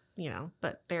if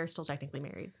but they're still technically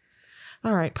married.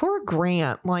 All right, poor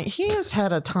Grant. Like, he has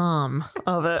had a time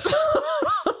of it.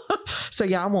 So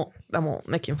yeah, I won't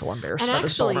make him feel embarrassed And about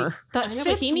his actually, boner. that I know, fits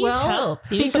but he needs well. help.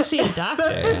 He needs to see a doctor.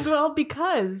 That fits well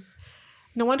because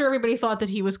no wonder everybody thought that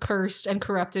he was cursed and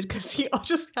corrupted because he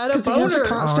just had a 'Cause he has a boner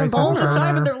constant all boner. the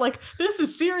time, and they're like, "This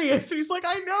is serious." And he's like,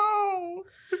 "I know."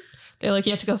 They're like,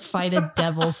 you have to go fight a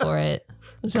devil for it.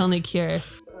 It's the only cure.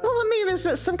 Well, I mean, is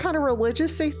it some kind of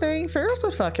religious-y thing? Ferris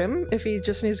would fuck him if he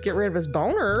just needs to get rid of his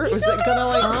boner. Is it gonna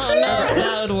like? Oh, no,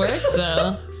 that would work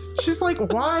though. She's like,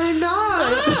 why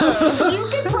not? You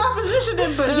can proposition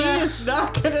him, but he is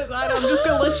not gonna. I'm just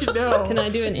gonna let you know. Can I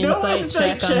do an No insight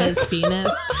insight check on check. his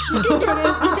penis? You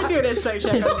can do an insight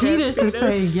check. His on Grant's penis is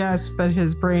saying yes, but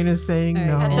his brain is saying All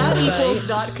no. right, and that Insight. equals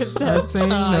not consent. That's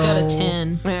saying Oh, I got a no.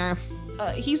 10. Yeah.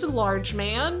 He's a large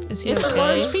man. Is he it's okay? a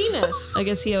large penis. Like,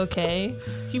 is he okay?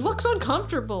 He looks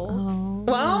uncomfortable.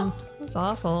 Oh, Well- man. That's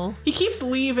awful. He keeps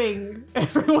leaving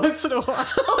every once in a while.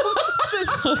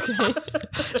 Okay.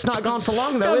 It's not gone for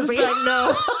long though, Comes is he? back,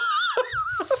 no.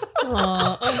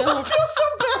 Aw, I feel so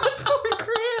bad for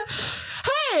Grant.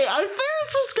 Hey, I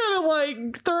Ferris was gonna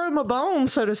like throw him a bone,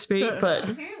 so to speak, but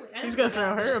He's gonna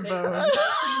throw her a bone.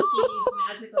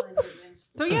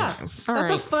 So yeah, that's all a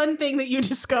right. fun thing that you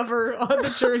discover on the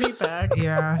journey back.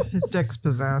 Yeah, his dick's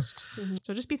possessed.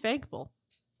 So just be thankful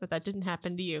that didn't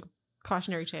happen to you.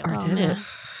 Cautionary tale. oh, did man. it?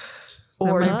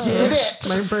 Or Wow. did it?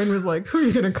 My brain was like, who are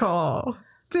you gonna call?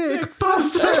 Dick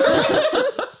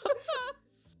Busters.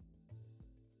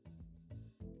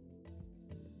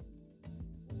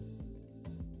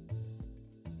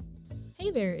 Hey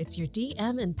there, it's your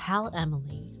DM and pal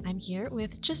Emily. I'm here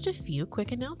with just a few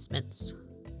quick announcements.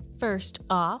 First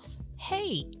off,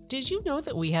 hey, did you know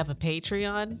that we have a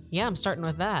Patreon? Yeah, I'm starting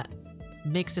with that.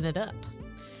 Mixing it up.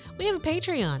 We have a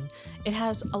Patreon. It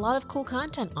has a lot of cool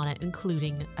content on it,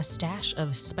 including a stash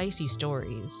of spicy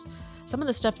stories. Some of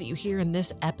the stuff that you hear in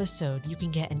this episode, you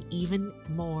can get an even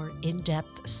more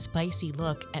in-depth, spicy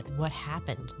look at what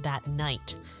happened that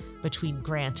night between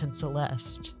Grant and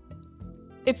Celeste.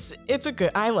 It's a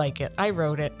good. I like it. I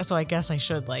wrote it, so I guess I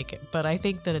should like it. But I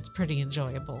think that it's pretty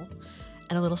enjoyable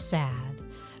and a little sad.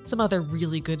 Some other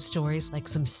really good stories, like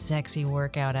some sexy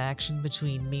workout action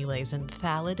between Miles and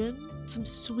Thaladin, some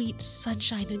sweet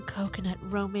sunshine and coconut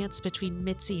romance between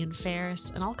Mitzi and Ferris,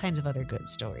 and all kinds of other good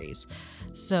stories.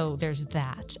 So there's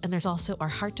that. And there's also our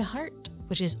Heart to Heart,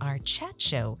 which is our chat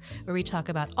show where we talk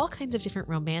about all kinds of different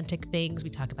romantic things.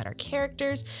 We talk about our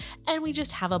characters and we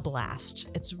just have a blast.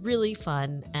 It's really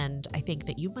fun, and I think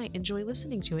that you might enjoy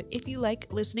listening to it if you like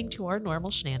listening to our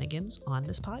normal shenanigans on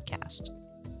this podcast.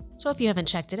 So if you haven't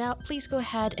checked it out, please go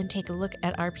ahead and take a look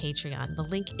at our Patreon. The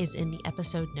link is in the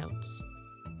episode notes.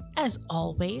 As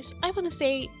always, I want to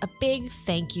say a big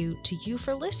thank you to you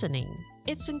for listening.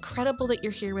 It's incredible that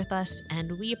you're here with us,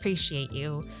 and we appreciate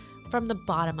you from the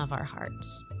bottom of our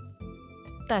hearts.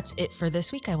 That's it for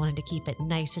this week. I wanted to keep it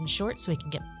nice and short so we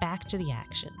can get back to the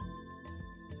action.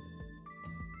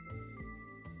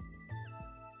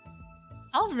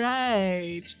 All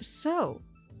right. So,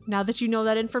 now that you know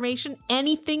that information,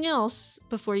 anything else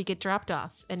before you get dropped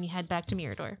off and you head back to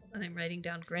Mirador? I'm writing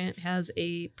down Grant has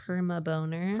a perma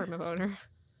boner.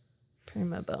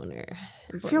 Permaboner.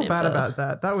 I feel bad about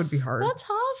that. That would be hard. That's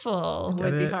awful.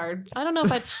 Get Would be it? hard. I don't know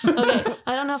if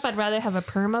I don't know if I'd rather have a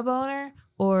perma boner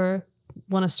or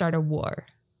want to start a war.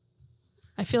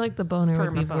 I feel like the boner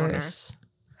would be Perma-boner. worse.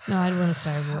 No, I'd want to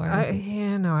start a war. I'd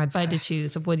if I had to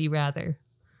choose of would you rather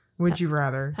Would you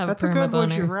rather? have a That's a good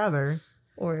would you perma-boner. rather.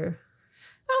 or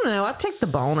I don't know. I'd take the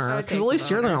boner I would because take at the least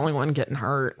you're the boner. only one getting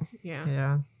hurt. Yeah.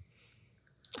 Yeah.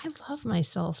 I love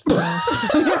myself though.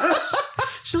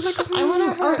 She's like, I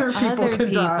want to hurt other people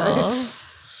could die.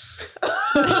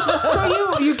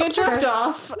 So you get dropped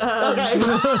off.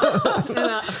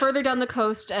 Further down the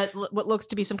coast at what looks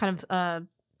to be some kind of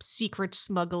secret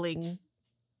smuggling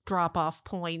drop-off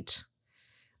point,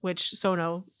 which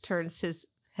Sono turns his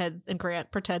head and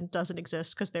Grant pretend doesn't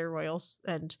exist because they're royals,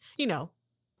 and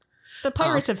the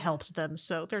pirates have helped them,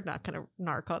 so they're not going to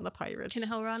narc on the pirates. Can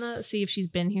Helrana see if she's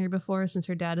been here before since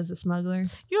her dad is a smuggler?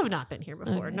 You have not been here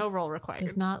before. Okay. No roll required.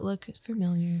 Does not look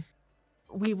familiar.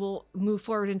 We will move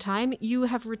forward in time. You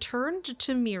have returned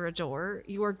to Mirador.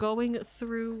 You are going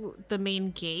through the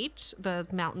main gate, the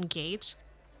mountain gate.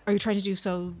 Are you trying to do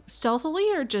so stealthily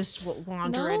or just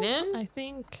wandering in?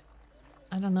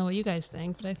 I don't know what you guys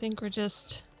think, but I think we're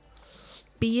just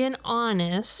being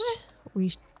honest. We're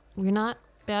not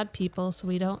bad people, so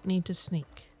we don't need to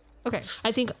sneak. Okay.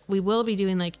 I think we will be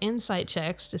doing like insight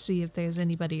checks to see if there's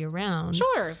anybody around.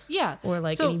 Sure. Yeah. Or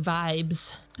like So- any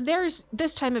vibes. There's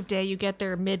this time of day, you get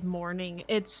there mid-morning.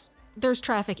 There's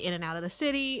traffic in and out of the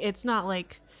city. It's not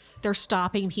like they're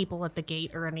stopping people at the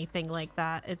gate or anything like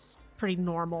that. It's pretty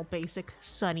normal, basic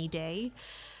sunny day.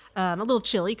 A little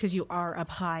chilly because you are up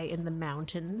high in the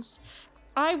mountains.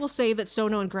 I will say that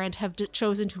Sono and Grant have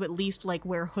chosen to at least like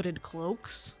wear hooded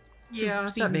cloaks. to Yeah,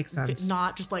 that seem makes sense.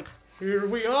 Not just like, here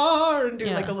we are, and do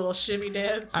Yeah. like a little shimmy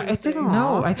dance. I as think they-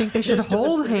 I think they should Into the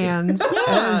hold city. hands and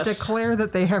Yes. declare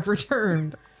that they have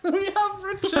returned. We have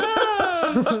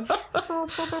returned!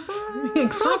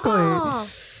 Exactly.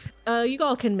 You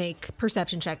all can make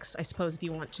perception checks, I suppose, if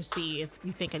you want to see if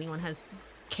you think anyone has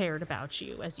cared about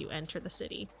you as you enter the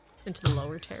city into the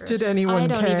lower terrace. Did anyone I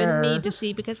don't care? even need to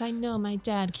see because I know my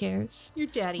dad cares. Your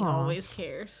daddy Aw. always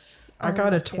cares. I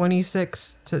got a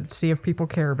 26 to see if people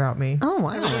care about me. Oh,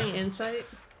 wow. Any insight?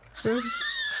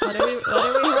 What are we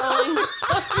rolling?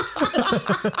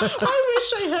 I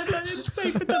wish I had that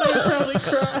insight, but then I'd probably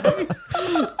cry.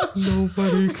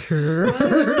 Nobody cares. What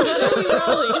are we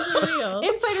rolling for real?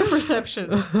 Insight or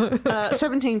perception?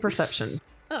 17 perception.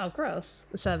 Oh, gross.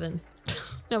 7.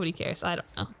 Nobody cares. I don't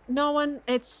know. No one.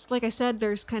 It's like I said,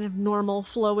 there's kind of normal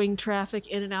flowing traffic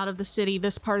in and out of the city.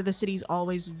 This part of the city is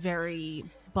always very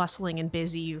bustling and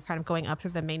busy. You're kind of going up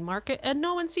through the main market, and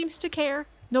no one seems to care.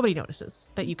 Nobody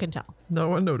notices that you can tell. No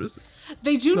one notices.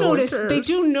 They do No one notice. They cares.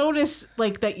 do notice,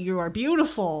 like that you are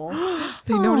beautiful.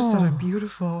 They notice that I'm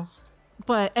beautiful.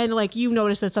 But and like you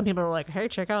notice that some people are like, "Hey,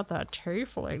 check out that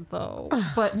tiefling, though."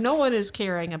 But no one is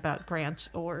caring about Grant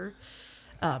or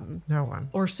No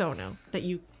one. Sono. That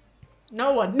you.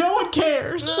 No one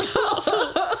cares.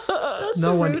 That's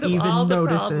No the one root of even all the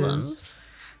notices. problems.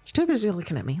 You're too busy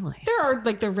looking at me, Lace. There are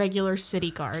like the regular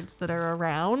city guards that are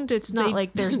around. It's not They-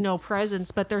 like there's no presence,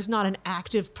 but there's not an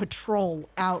active patrol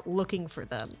out looking for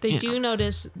them. They do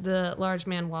notice the large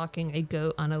man walking a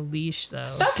goat on a leash,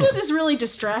 though. That's what is really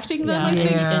distracting them. I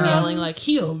think. Yeah. And yelling like,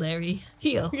 heel, Larry,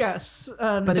 heel. Yes,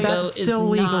 But The that's goat is still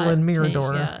legal not in paying-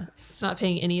 Mirador. yeah, it's not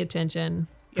paying any attention.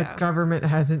 The yeah. government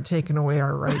hasn't taken away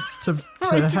our rights to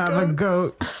Right to have a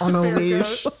goat goats, on to a bear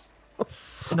leash. goats.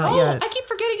 Not Oh, yet. I keep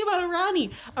forgetting about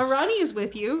Arani? Arani is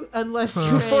with you, unless you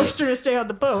Right. forced her to stay on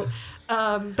the boat.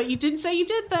 But you didn't say you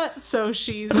did that, so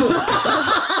she's... She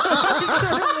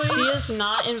is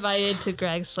not invited to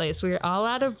Greg's place. We are all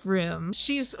out of room.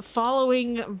 She's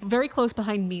following very close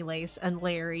behind Miles and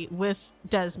Larry with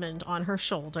Desmond on her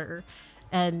shoulder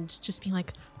and just being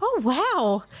like, oh,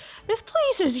 wow, this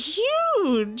place is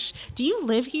huge. Do you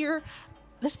live here?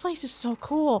 This place is so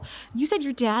cool. You said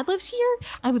your dad lives here?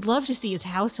 I would love to see his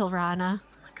house, Hilrana.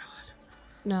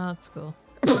 No, it's cool.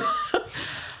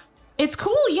 It's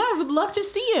cool. Yeah, I would love to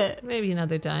see it. Maybe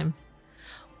another time.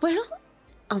 Well,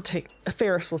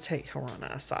 Ferris will take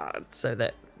Hilrana aside so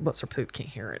that what's her poop can't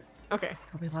hear it. Okay.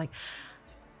 I'll be like,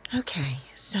 okay,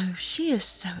 so she is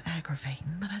so aggravating,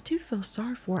 but I do feel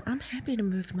sorry for her. I'm happy to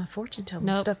move my fortune telling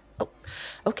Nope. stuff. Oh,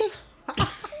 okay.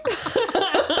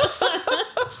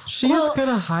 She's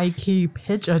gonna high key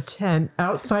pitch a tent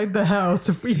outside the house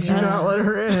if we do not let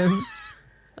her in.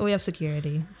 We have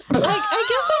security. It's I guess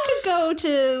I could go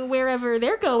to wherever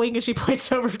they're going, and she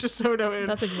points over to Sono. And,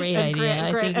 That's a great and idea. Grant,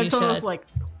 I Grant, think and you Sono's should. like,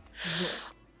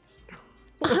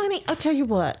 Well, honey, I'll tell you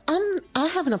what. I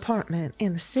have an apartment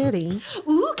in the city.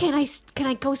 ooh, can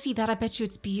I go see that? I bet you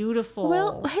it's beautiful.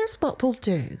 Well, here's what we'll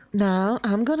do. Now,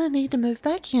 I'm going to need to move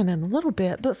back in a little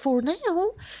bit, but for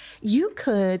now, you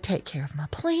could take care of my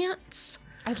plants.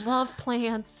 I love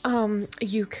plants.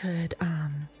 You could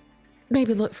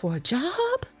maybe look for a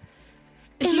job.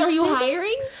 Are you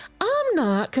hiring? I'm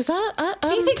not, because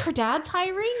Do you think her dad's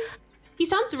hiring? He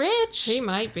sounds rich. He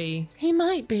might be. he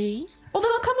might be. Well,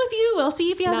 then I'll come with you. I'll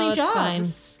see if he has No, any it's fine.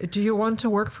 jobs. Do you want to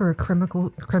work for a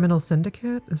criminal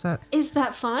syndicate? Is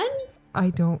that fun? I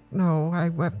don't know.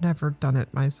 I've never done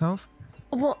it myself.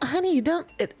 Well, honey, you don't.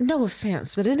 No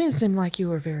offense, but it didn't seem like you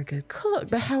were a very good cook.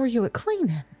 But how are you at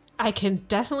cleaning? I can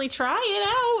definitely try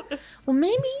it out. Well,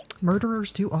 maybe.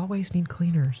 Murderers do always need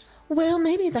cleaners. Well,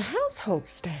 maybe the household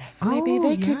staff. Maybe Oh,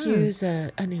 they could yes. use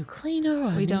a new cleaner. Or a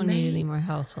We new don't need maid. any more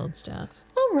household stuff.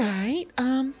 All right.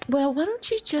 Well, why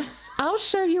don't you just? I'll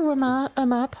show you where my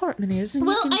apartment is, and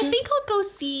Well, you can I just... think I'll go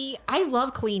see. I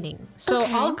love cleaning, so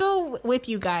Okay. I'll go with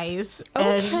you guys.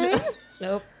 Okay. And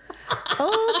Nope.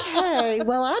 Okay.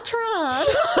 Well, I tried.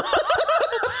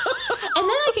 and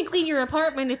then I can clean your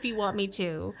apartment if you want me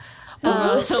to.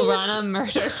 So Rana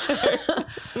murders her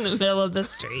in the middle of the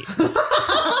street.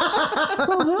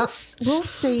 Well, we'll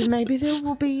see. Maybe there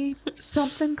will be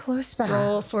something close by.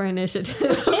 Roll for initiative.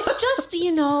 It's just,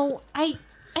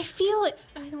 I feel it.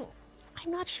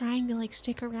 I'm not trying to like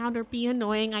stick around or be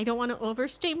annoying. I don't want to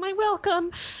overstay my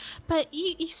welcome. But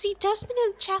you see, Desmond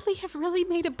and Chadley have really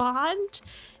made a bond,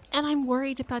 and I'm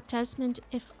worried about Desmond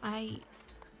if I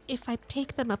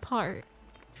take them apart.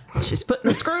 She's putting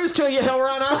the screws to you,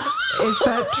 Hilrana. Is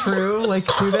that true? Like,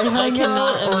 do they I hang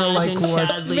cannot out? Or like imagine what?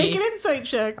 Chadley. Make an insight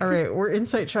check. All right, we're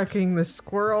insight checking the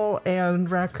squirrel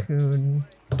and raccoon.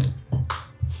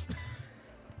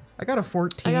 I got a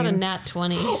 14. I got a nat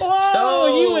 20.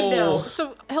 Whoa, you would know.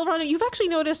 So, Hilrana, you've actually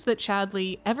noticed that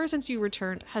Chadley, ever since you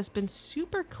returned, has been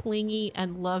super clingy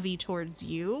and lovey towards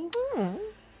you.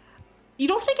 You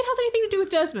don't think it has anything to do with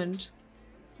Desmond,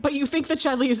 but you think that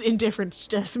Chadley is indifferent to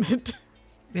Desmond.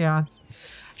 Yeah.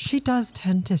 She does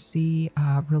tend to see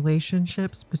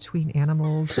relationships between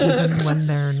animals even when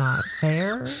they're not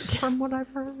there, from what I've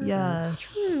heard.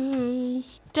 Yes.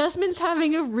 Desmond's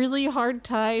having a really hard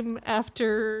time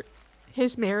after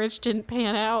his marriage didn't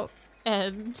pan out,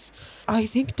 and I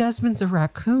think Desmond's a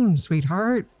raccoon,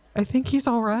 sweetheart. I think he's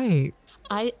all right.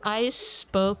 I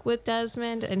spoke with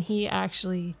Desmond and he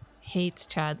actually hates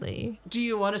Chadley. do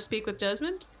you want to speak with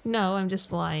Desmond? No, I'm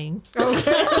just lying. No,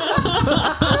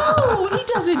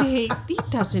 he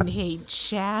doesn't hate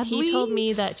Chadley. He told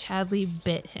me that Chadley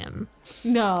bit him.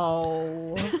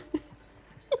 No.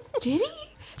 Did he?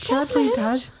 Chadley Desmond?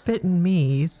 has bitten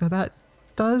me, so that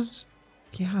does,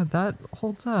 yeah, that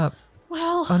holds up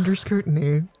Well, under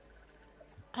scrutiny.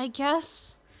 I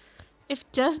guess if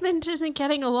Desmond isn't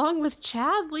getting along with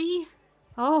Chadley,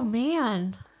 oh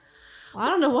man. I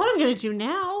don't know what I'm going to do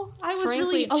now. I was Frankly,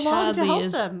 really along to Chadley help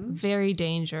is them. very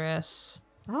dangerous.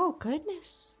 Oh,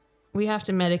 goodness. We have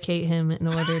to medicate him in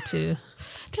order to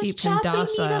keep Does him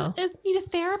Chadley docile. need a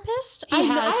therapist? He I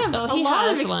has. have Oh, a he lot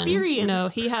has of experience. one. No,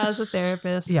 he has a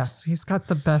therapist. Yes, he's got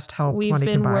the best help We've money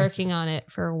been can buy. working on it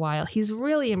for a while. He's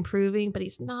really improving, but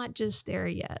he's not just there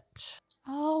yet.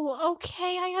 Oh,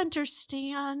 okay. I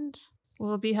understand.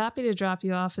 We'll be happy to drop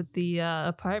you off at the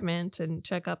apartment and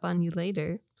check up on you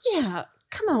later. Yeah,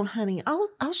 come on, honey.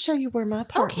 I'll show you where my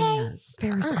apartment Okay. is.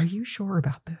 Ferris, All are right. you sure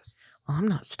about this? Well, I'm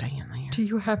not staying there. Do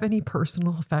you have any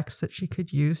personal effects that she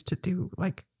could use to do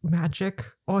like magic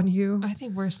on you? I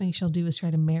think worst thing she'll do is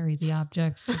try to marry the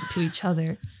objects to each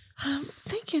other. I'm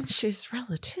thinking she's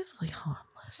relatively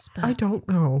harmless, but I don't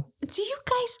know. Do you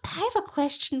guys? I have a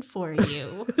question for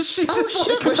you. She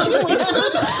just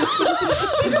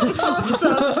Pops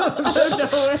up out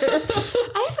of nowhere.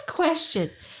 I have a question.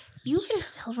 You and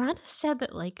Silrana said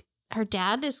that like her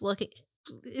dad is looking.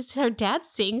 Is her dad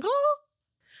single?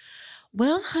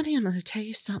 Well, honey, I'm going to tell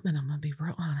you something. I'm going to be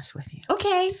real honest with you.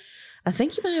 Okay. I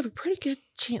think you may have a pretty good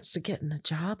chance of getting a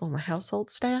job on the household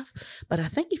staff, but I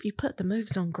think if you put the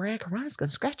moves on Greg, Rhonda's going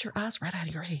to scratch your eyes right out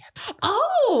of your head.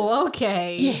 Oh,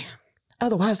 okay. Yeah.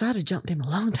 Otherwise, I'd have jumped him a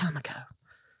long time ago.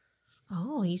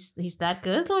 Oh, he's that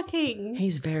good looking.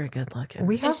 He's very good looking.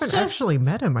 we It's haven't just- actually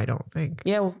met him, I don't think.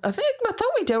 Yeah, well, I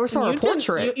thought we did. We saw a You did-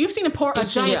 portrait. You've seen a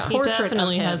giant He portrait.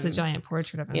 definitely of him. has a giant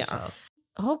portrait of Yeah. himself.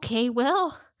 Okay,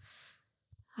 well,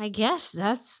 I guess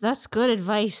that's good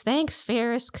advice. Thanks,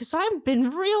 Ferris, because I've been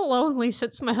real lonely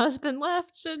since my husband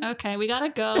left. And Okay, we gotta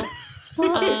go.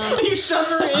 You shove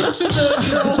her into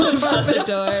your old Shut the apartment.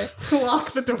 door.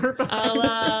 Lock the door behind.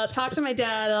 I'll talk to my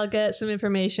dad. I'll get some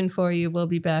information for you. We'll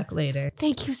be back later.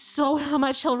 thank you so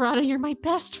much, Hilrana. You're my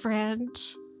best friend.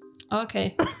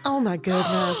 Okay. Oh, my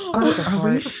goodness. Are, Bless her are we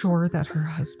heart. sure that her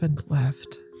husband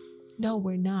left? No,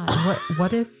 we're not.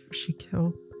 What if she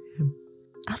killed him?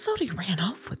 I thought he ran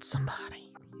off with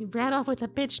somebody. He ran off with a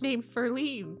bitch named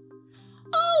Ferline.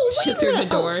 She through the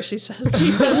door. She says.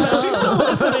 She says that she's still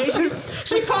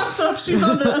listening. She pops up. She's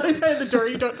on the other side of the door.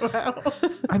 You don't know how.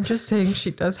 I'm just saying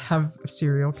she does have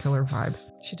serial killer vibes.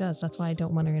 She does. That's why I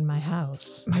don't want her in my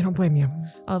house. I don't blame you.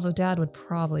 Although Dad would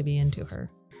probably be into her.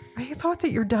 I thought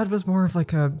that your dad was more of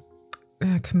like a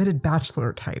committed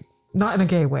bachelor type. Not in a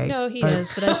gay way. No, he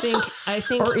is. But I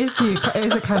think Or is he?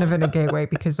 Is it kind of in a gay way?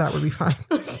 Because that would be fine.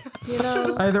 you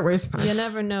know, Either way is fine. you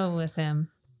never know with him.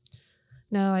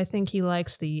 No, I think he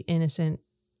likes the innocent,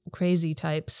 crazy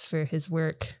types for his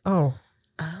work. Oh.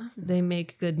 They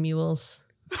make good mules.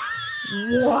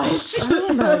 What?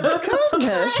 Oh, my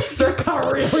goodness. That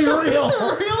got really real.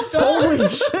 Holy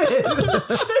shit.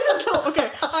 This is how,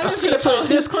 okay. I'm just gonna put a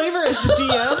disclaimer as the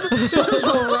DM. This is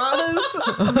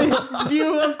Harana's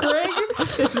view of Greg.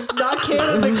 This is not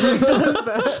canon that Greg does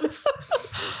that.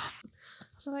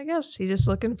 So I guess he's just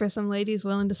looking for some ladies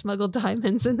willing to smuggle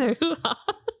diamonds in their hoo-ha.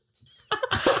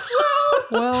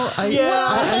 Well, I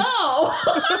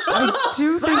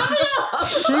do think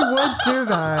she would do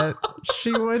that.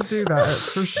 She would do that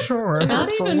for sure.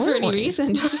 Not even for any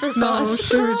reason, just for No, fun.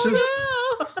 she would just.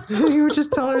 You would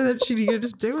just tell her that she needed to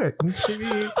do it, and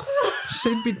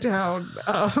she'd be down.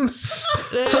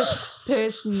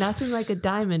 There's nothing like a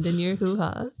diamond in your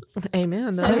hoo-ha.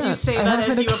 Amen. to As you that. say I that,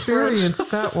 haven't as you approach,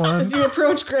 experienced that one. as you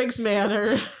approach Greg's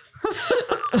manor.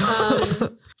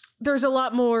 There's a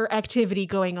lot more activity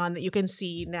going on that you can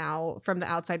see now from the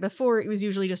outside. Before, it was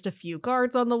usually just a few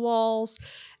guards on the walls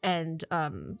and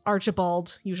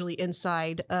Archibald usually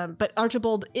inside. But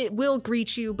Archibald, it will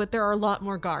greet you, but there are a lot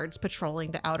more guards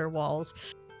patrolling the outer walls.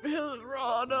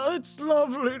 Hilrana, it's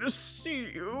lovely to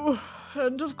see you.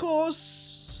 And of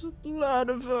course,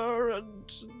 Laniver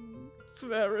and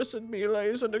Ferris and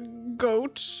Miles and a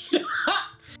goat.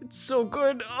 It's so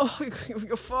good. Oh,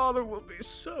 your father will be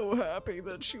so happy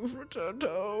that you've returned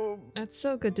home. It's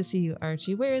so good to see you,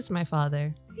 Archie. Where is my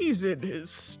father? He's in his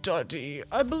study.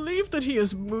 I believe that he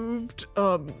has moved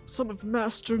some of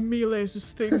Master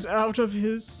Miles' things out of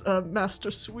his master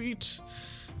suite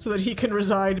so that he can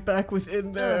reside back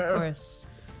within there. Of course.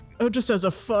 Oh, just as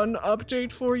a fun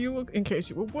update for you, in case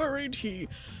you were worried, he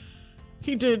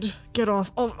did get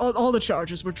off. All the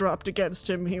charges were dropped against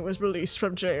him. He was released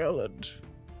from jail and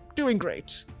doing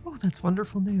great. Oh, that's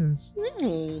wonderful news.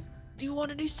 Do you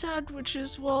want any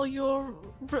sandwiches while you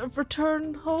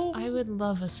return home? I would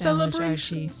love a sandwich,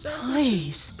 Archie.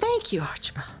 Please. Thank you,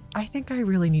 Archibald. I think I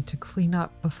really need to clean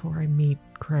up before I meet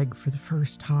Craig for the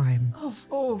first time.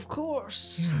 Oh, of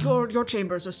course. Yeah. Your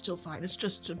chambers are still fine. It's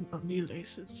just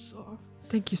Miles'.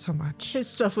 Thank you so much. His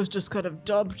stuff was just kind of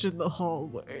dumped in the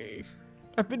hallway.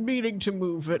 I've been meaning to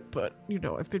move it, but,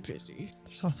 I've been busy.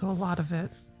 There's also a lot of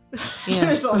it.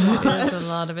 There's a lot. There's a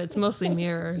lot of it. It's mostly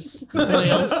mirrors.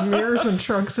 Oils. Mirrors and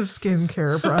trunks of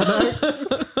skincare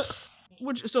products.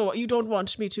 So you don't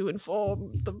want me to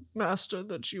inform the master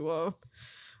that you are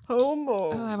home,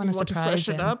 or Oh, I you wanna want to surprise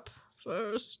freshen him. up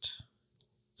first?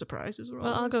 Surprises are Well,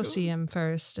 I'll always go good. see him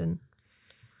first, and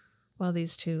while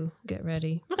these two get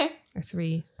ready, Okay. or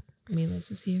three,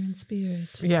 Miles is here in spirit.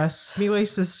 Yes,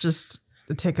 Miles is just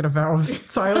taking a vow of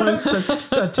silence.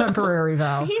 That's a temporary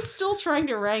vow. He's still trying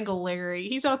to wrangle Larry.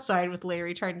 He's outside with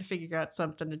Larry, trying to figure out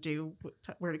something to do,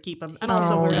 where to keep him, and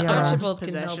also Oh, where to yeah. put all his Archibald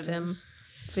can help him. possessions.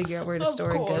 figure out where to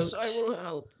store a goat. I will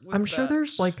help. I'm sure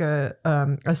there's like a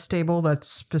stable that's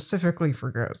specifically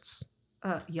for goats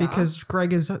yeah. because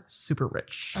Greg is super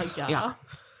rich. Yeah.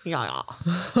 Yeah.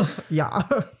 Yeah.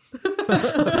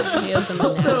 He has a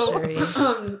menagerie.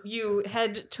 So you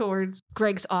head towards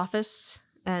Greg's office,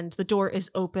 and the door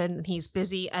is open, and he's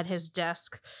busy at his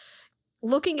desk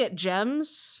looking at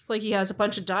gems. Like he has a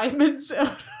bunch of diamonds out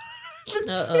of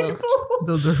the table.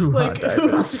 Those are hoo-ha Like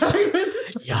diamonds.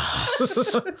 diamonds.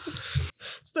 Yes.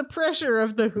 It's the pressure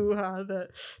of the hoo-ha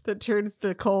that turns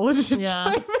the coal into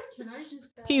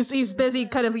diamonds. He's busy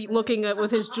kind of looking at with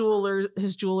his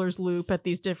jeweler's loop at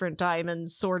these different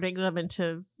diamonds, sorting them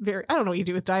into I don't know what you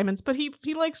do with diamonds, but he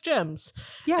likes gems.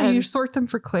 Yeah, And- you sort them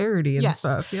for clarity and Yes.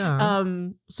 stuff. Yeah.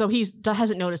 So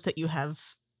hasn't noticed that you have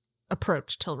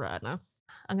approached Tilrana.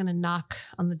 I'm gonna knock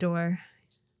on the door,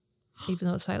 even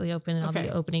though it's slightly open, and I'll Okay. be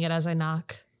opening it as I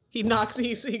knock. He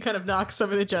kind of knocks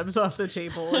some of the gems off the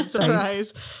table in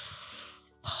surprise.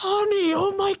 Honey,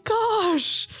 oh my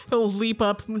gosh! He'll leap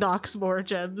up, knocks more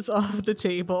gems off the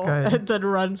table, Good. and then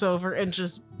runs over and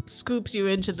just scoops you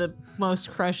into the most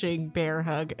crushing bear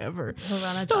hug ever.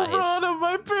 Hilrana dies. Tilrana,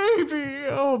 my baby!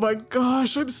 Oh my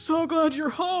gosh, I'm so glad you're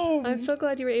home! I'm so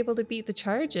glad you were able to beat the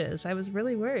charges. I was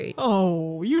really worried.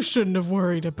 Oh, you shouldn't have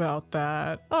worried about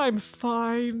that. I'm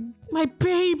fine. My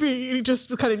baby! And he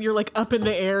just kind of, you're like up in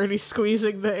the air and he's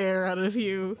squeezing the air out of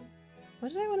you.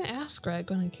 What did I want to ask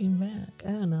Greg when I came back?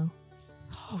 I don't know.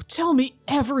 Oh, tell me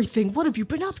everything. What have you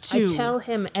been up to? I tell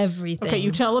him everything. Okay,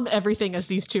 you tell him everything as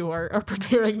these two are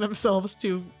preparing themselves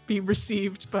to be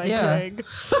received by Yeah. Greg.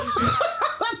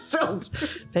 That sounds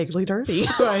vaguely dirty.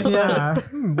 That's what I said. Yeah.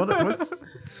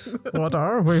 What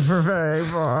are we preparing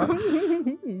for?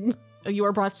 You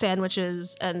are brought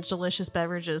sandwiches and delicious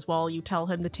beverages while you tell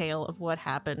him the tale of what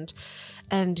happened.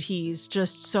 And he's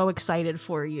just so excited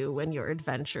for you and your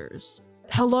adventures.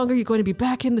 How long are you going to be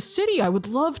back in the city? I would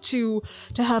love to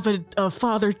have a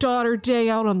father-daughter day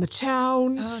out on the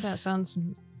town. Oh, that sounds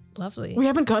lovely. We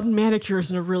haven't gotten manicures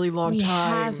in a really long We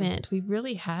time. haven't. We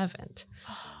really haven't.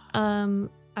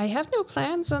 I have no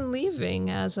plans on leaving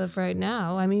as of right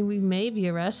now. I mean, we may be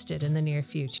arrested in the near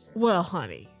future. Well,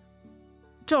 honey,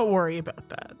 don't worry about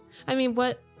that. I mean,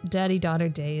 what daddy-daughter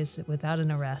day is it without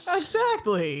an arrest?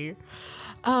 Exactly.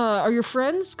 Are your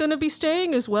friends going to be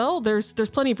staying as well? There's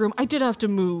plenty of room. I did have to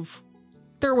move.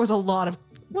 There was a lot of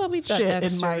Well, we've got shit in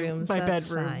extra my rooms. my That's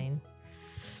bedroom. fine.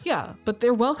 Yeah, but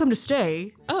they're welcome to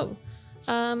stay. Oh,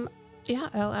 yeah,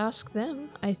 I'll ask them.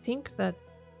 I think that,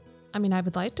 I mean, I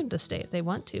would like them to stay if they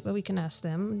want to, but we can ask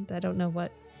them. I don't know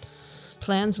what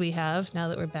plans we have now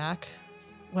that we're back.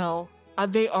 Well,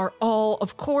 they are all,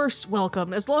 of course,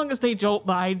 welcome as long as they don't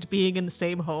mind being in the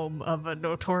same home of a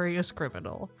notorious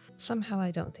criminal. Somehow I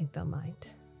don't think they'll mind.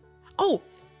 Oh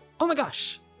my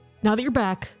gosh. Now that you're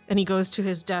back, and he goes to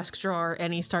his desk drawer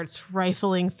and he starts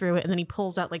rifling through it, and then he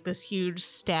pulls out like this huge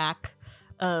stack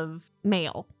of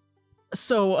mail.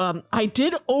 So I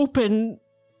did open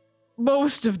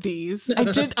most of these. I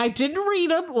didn't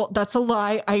read them. Well, that's a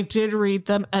lie. I did read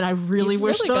them, and I really You've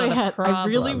wish really that I got a had. I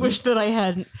really problem. wish that I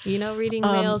hadn't. You know, reading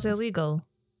mail's illegal.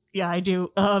 Yeah, I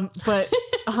do. But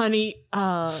honey,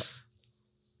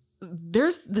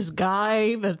 there's this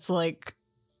guy that's like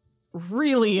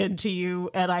really into you,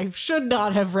 and I should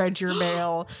not have read your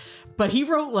mail, but he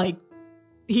wrote like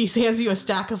he hands you a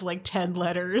stack of like 10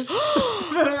 letters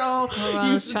that are all Oh,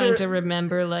 I was trying to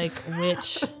remember, like,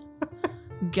 which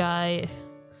guy.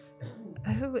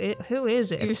 Who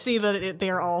is You it? see that they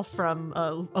are all from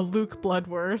a Luke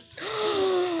Bloodworth.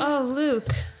 Oh, Luke.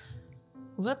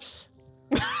 Whoops.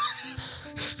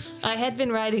 I had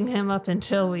been writing him up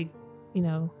until we,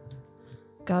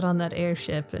 got on that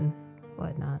airship and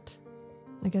whatnot.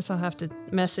 I guess I'll have to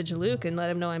message Luke and let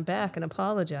him know I'm back and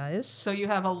apologize. So you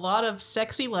have a lot of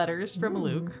sexy letters from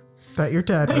Luke. That your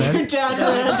dad Your read. dad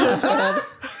read.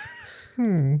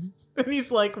 Hmm. And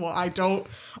he's like, well, I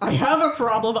have a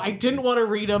problem. I didn't want to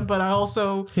read them, but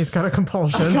I He's got a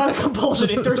compulsion. I got a compulsion.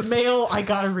 If there's mail, I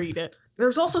gotta read it.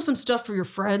 There's also some stuff for your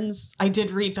friends. I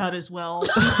did read that as well.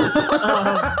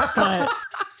 But,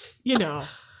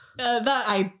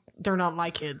 they're not my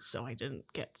kids, so I didn't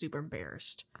get super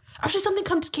embarrassed. Actually,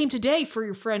 something came today for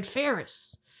your friend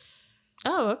Ferris.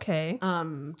 Oh, okay.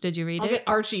 Did you read I'll it? get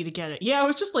Archie to get it. Yeah, it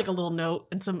was just like a little note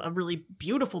and a really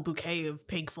beautiful bouquet of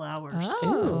pink flowers.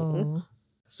 Oh.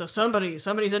 So somebody's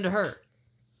into her.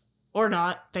 Or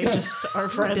not. They just are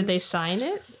friends. Did they sign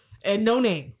it? And no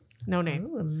name. No name.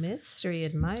 Oh, a mystery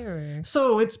admirer.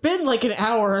 So it's been like an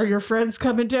hour. Are your friends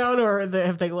coming down or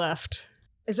have they left?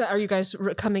 Are you guys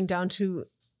coming down to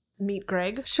meet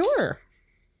Greg? Sure.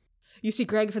 You see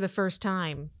Greg for the first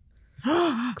time.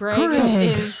 Greg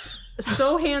Greg. is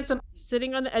so handsome,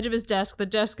 sitting on the edge of his desk. The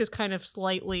desk is kind of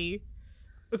slightly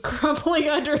crumbling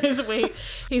under his weight.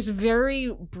 He's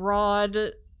very broad,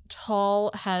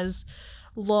 tall, has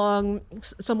long,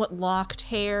 somewhat locked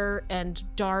hair and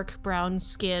dark brown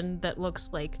skin that looks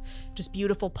like just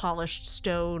beautiful polished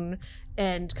stone,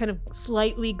 and kind of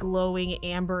slightly glowing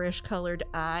amberish colored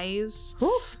eyes.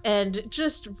 And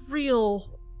just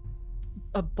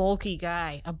a bulky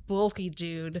guy, a bulky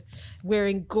dude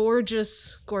wearing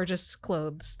gorgeous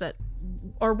clothes that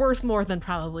are worth more than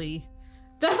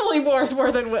definitely worth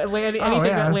more than what anything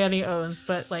that Lanny owns,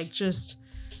 but like just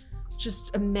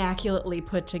immaculately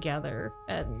put together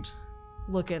and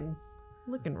looking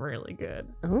really good.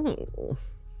 Ooh.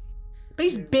 But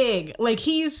he's big. Like,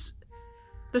 he's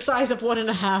the size of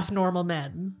 1.5 normal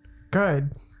men.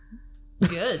 Good.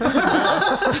 Good.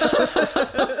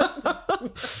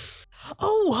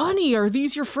 Oh, honey, are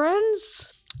these your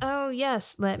friends? Oh,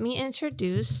 yes. Let me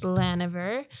introduce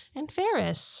Laniver and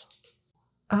Ferris.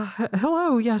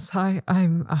 Hello. Yes. Hi.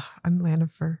 I'm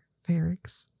Lanifer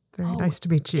Ferrix. Very nice to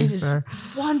meet you, It is sir.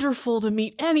 wonderful to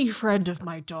meet any friend of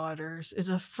my daughter's. Is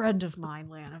a friend of mine,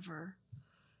 Laniver.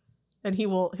 And he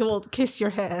will kiss your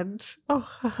hand.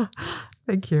 Oh,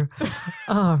 thank you.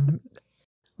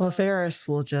 Well, Ferris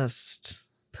will just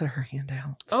put her hand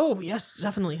out. Oh, yes,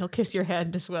 definitely. He'll kiss your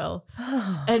hand as well.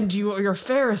 Oh, And you're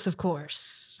Ferris, of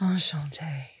course.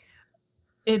 enchanté.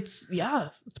 It's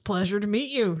a pleasure to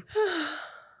meet you.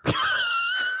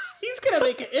 He's gonna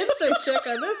make an insight check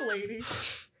on this lady.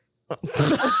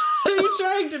 Are you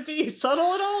trying to be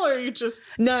subtle at all, or are you just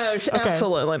No,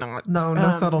 absolutely not. No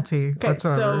subtlety okay?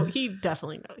 whatsoever. So he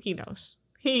definitely knows.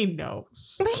 He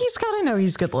knows. But he's got to know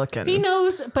he's good looking. He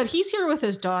knows, but he's here with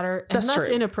his daughter, and That's that's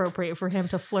true. inappropriate for him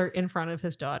to flirt in front of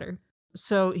his daughter.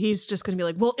 So he's just going to be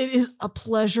like, "Well, it is a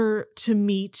pleasure to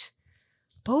meet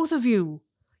both of you.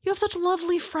 You have such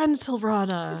lovely friends,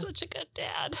 Hilrana." Such a good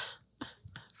dad.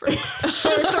 She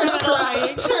starts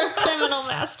crying. For a criminal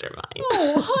mastermind.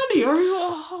 Oh, honey, are you?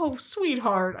 Oh,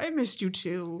 sweetheart, I missed you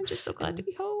too. I'm just so glad to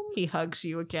be home. He hugs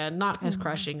you again, not as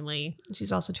crushingly.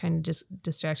 She's also trying to just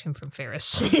distract him from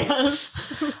Ferris.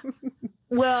 Yes.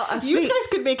 Well, I You think guys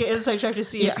could make an insight check to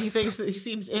see if he Yes. thinks that he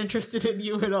seems interested in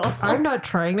you at all. I'm not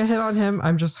trying to hit on him.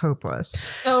 I'm just hopeless.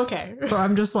 Okay. So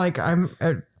I'm just like,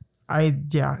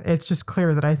 it's just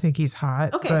clear that I think he's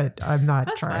hot, Okay. but I'm not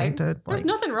That's trying fine. to There's like,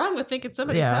 nothing wrong with thinking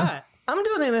somebody's Yeah. hot. I'm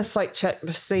doing an insight check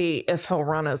to see if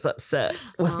Hilrana's upset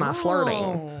with my flirting.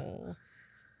 Oh.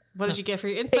 What did you get for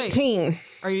your insight? 18.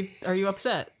 Are you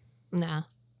upset? Nah.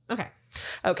 Okay.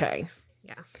 Okay.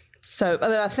 Yeah. So,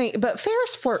 but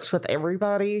Ferris flirts with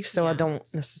everybody, so I don't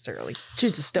necessarily. She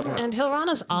just don't want. And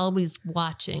Hilrana's always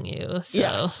watching you. So.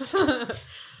 Yes.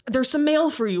 There's some mail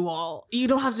for you all. You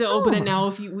don't have to open it now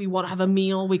if we want to have a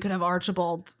meal. We could have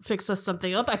Archibald fix us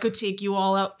something up. I could take you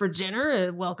all out for dinner,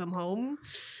 a welcome home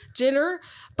dinner.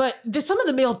 But some of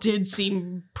the mail did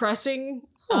seem pressing.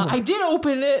 I did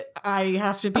open it. I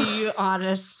have to be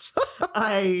honest.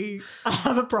 I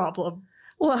have a problem.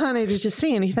 Well, honey, did you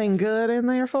see anything good in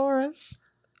there for us?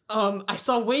 I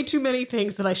saw way too many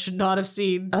things that I should not have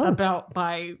seen about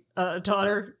my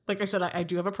daughter. Like I said, I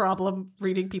do have a problem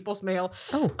reading people's mail.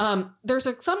 There's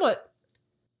a somewhat,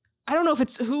 I don't know if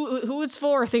it's who it's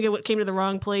for. I think it came to the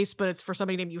wrong place, but it's for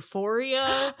somebody named Euphoria.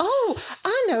 Oh,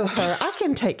 I know her. I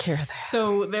can take care of that.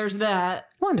 So there's that.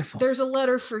 Wonderful. There's a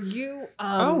letter for you.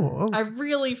 Oh. I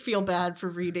really feel bad for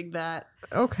reading that.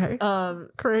 okay, Um,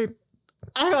 great.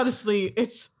 I honestly,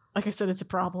 it's like I said, it's a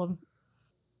problem.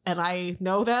 And I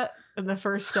know that. And the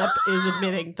first step is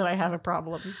admitting that I have a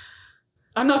problem.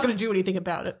 I'm not going to do anything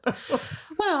about it.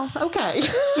 Well, okay.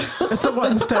 It's a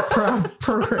one-step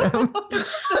program.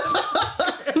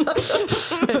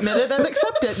 Admit it and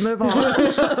accept it. Move on.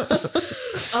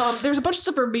 There's a bunch of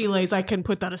stuff for melees. I can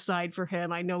put that aside for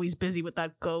him. I know he's busy with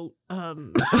that goat.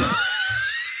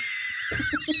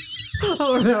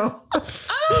 Oh no.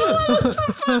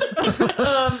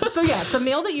 So yeah, the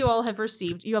mail that you all have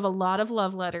received, you have a lot of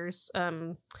love letters.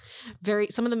 Some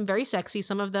of them very sexy,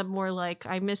 some of them more like,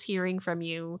 I miss hearing from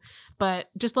you, but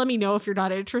just let me know if you're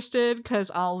not interested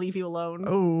because I'll leave you alone.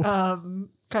 Oh.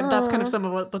 That's kind of some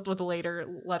of what the later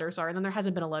letters are. And then there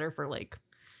hasn't been a letter for like,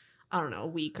 I don't know, a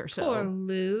week or so. Poor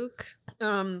Luke.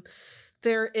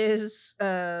 There is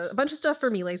a bunch of stuff for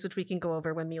Melees, which we can go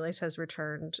over when Melees has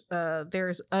returned.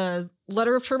 There's a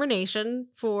letter of termination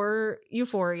for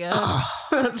Euphoria.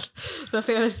 The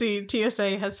fantasy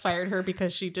TSA has fired her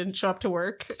because she didn't show up to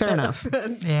work. Fair enough.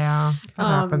 And, Yeah, that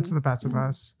happens to the best of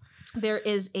us. There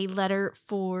is a letter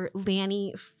for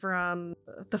Lanny from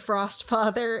the Frost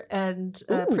Father and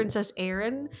Princess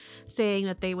Erin saying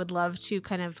that they would love to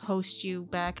kind of host you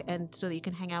back and so that you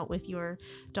can hang out with your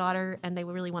daughter and they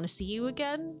would really want to see you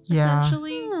again,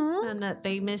 essentially, and that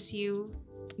they miss you.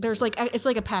 There's it's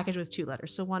like a package with 2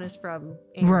 letters. So one is from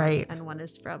Erin Right. and one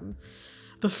is from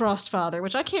the Frost Father,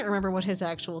 which I can't remember what his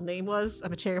actual name was.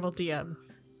 I'm a terrible DM.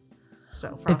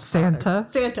 So Frost It's Father. Santa.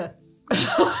 Santa.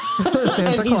 Santa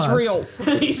And he's Claus. real.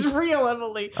 He's real,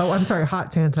 Emily. Oh, I'm sorry,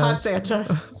 Hot Santa. Hot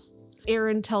Santa.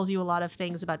 Erin tells you a lot of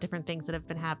things about different things that have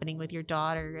been happening with your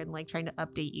daughter and like trying to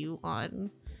update you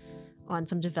on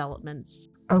some developments.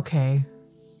 Okay.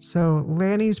 So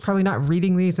Lanny's probably not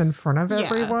reading these in front of Yeah.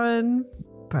 everyone,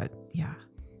 but yeah.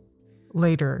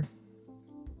 Later,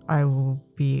 I will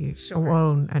be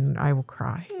alone and I will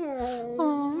cry.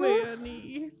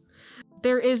 Lanny.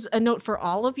 There is a note for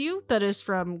all of you that is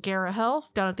from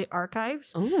Garahel down at the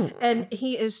archives. Ooh. And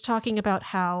he is talking about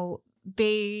how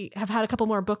they have had a couple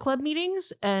more book club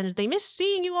meetings and they miss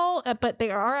seeing you all, but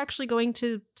they are actually going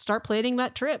to start planning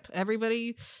that trip.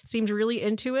 Everybody seemed really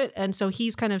into it. And so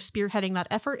he's kind of spearheading that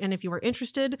effort. And if you are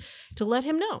interested, to let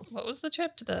him know. What was the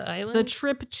trip to the island? The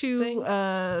trip thing?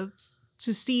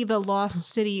 to see the lost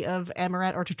city of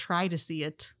Amaret, or to try to see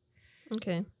it.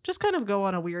 Okay. Just kind of go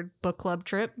on a weird book club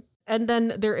trip. And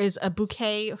then there is a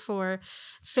bouquet for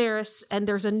Ferris, and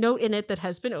there's a note in it that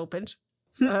has been opened.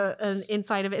 And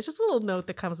inside of it, it's just a little note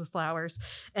that comes with flowers.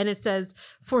 And it says,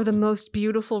 "For the most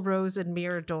beautiful rose in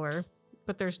Mirador."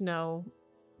 But there's no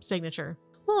signature.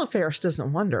 Well, Ferris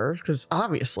doesn't wonder because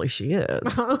obviously she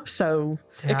is. So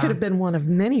it Yeah. could have been one of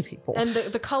many people. And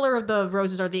the color of the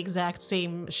roses are the exact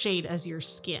same shade as your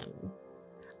skin.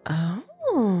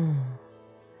 Oh.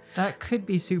 That could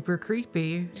be super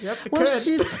creepy. Yep, it Well,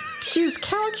 she's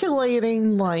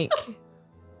calculating like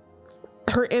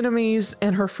her enemies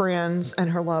and her friends and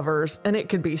her lovers, and it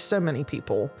could be so many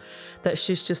people that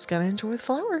she's just gonna enjoy the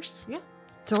flowers.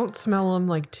 Don't smell them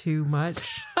like too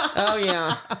much. Oh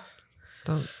yeah.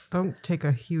 Don't take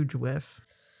a huge whiff.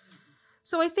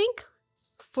 So I think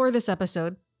for this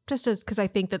episode, just as because I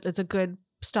think that it's a good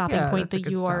stopping Yeah, point, that's a that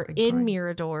good you are stopping in point.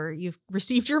 Mirador, you've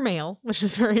received your mail, which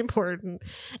is very important,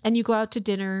 and you go out to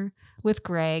dinner with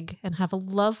Greg and have a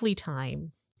lovely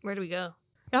time. Where do we go?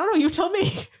 I don't know, you tell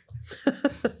me.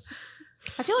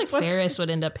 I feel like What's- Ferris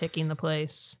would end up picking the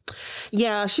place.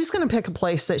 Yeah, she's gonna pick a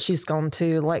place that she's gone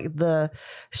to, like the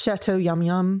Chateau Yum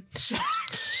Yum.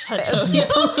 Chateau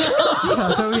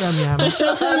Yum Yum.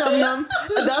 Chateau Yum Yum.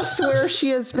 That's where she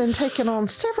has been taken on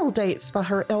several dates by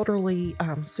her elderly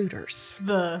suitors.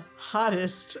 The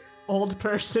hottest old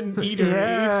person eatery.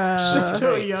 Yeah.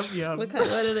 Chateau Yum Yum. What do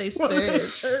they What do they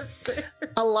serve? serve there?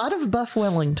 A lot of Buff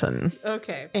Wellington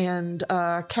Okay. and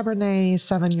Cabernet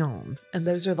Sauvignon, and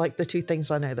those are like the 2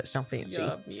 things I know that sound fancy.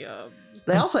 Yum.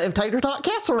 They also have tater tot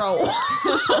casserole.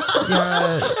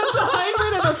 Yeah. It's a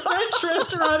hybrid of a French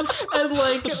restaurant and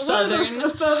like Southern. a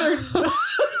southern.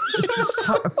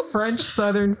 French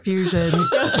Southern fusion.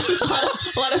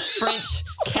 A lot of French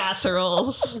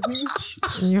casseroles.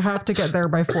 And you have to get there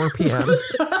by 4 p.m.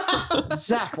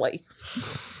 Exactly.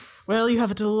 Well, you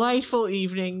have a delightful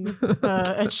evening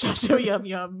at Chateau Yum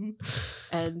Yum,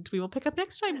 and we will pick up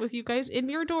next time with you guys in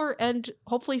Mirador, and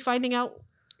hopefully finding out,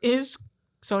 is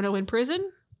Sono in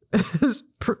prison?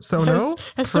 Sono?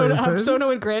 Have Prison?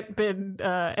 Sono and Grant been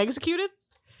executed?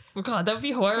 Oh God, that would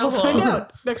be We'll horrible. find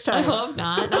out next I time. hope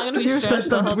not. Not gonna be You stressed sent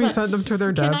the them, whole we time. sent them to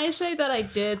their deaths. Can I say that I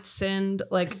did send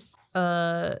like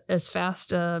as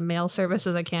fast a mail service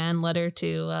as I can letter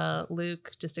to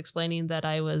Luke, just explaining that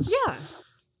I was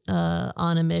Yeah.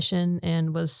 on a mission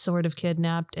and was sort of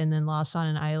kidnapped and then lost on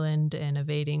an island and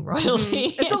evading royalty.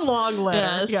 It's a long letter.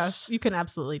 Yes. Yes, you can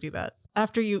absolutely do that.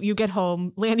 After you get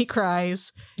home, Lanny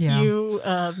cries. Yeah. You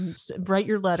write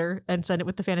your letter and send it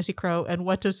with the Fantasy Crow. And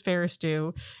what does Ferris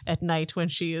do at night when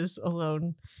she is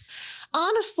alone?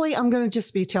 Honestly, I'm going to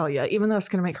just tell you, even though it's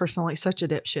going to make her sound like such a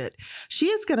dipshit, she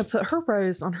is going to put her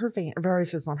roses on her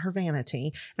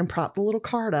vanity and prop the little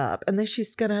card up. And then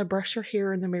she's going to brush her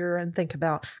hair in the mirror and think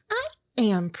about, I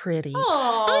am pretty.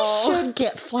 I should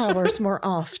get flowers more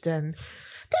often.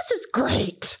 This is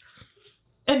great.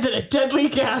 And then a deadly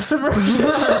gas emerges.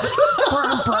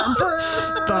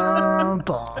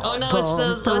 Oh no, it's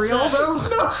those. For what's real that? though?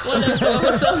 What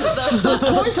are those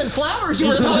Poison flowers you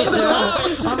were poison talking about.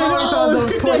 flowers. I'm always on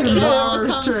the poison It all flowers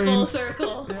comes train. full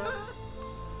circle.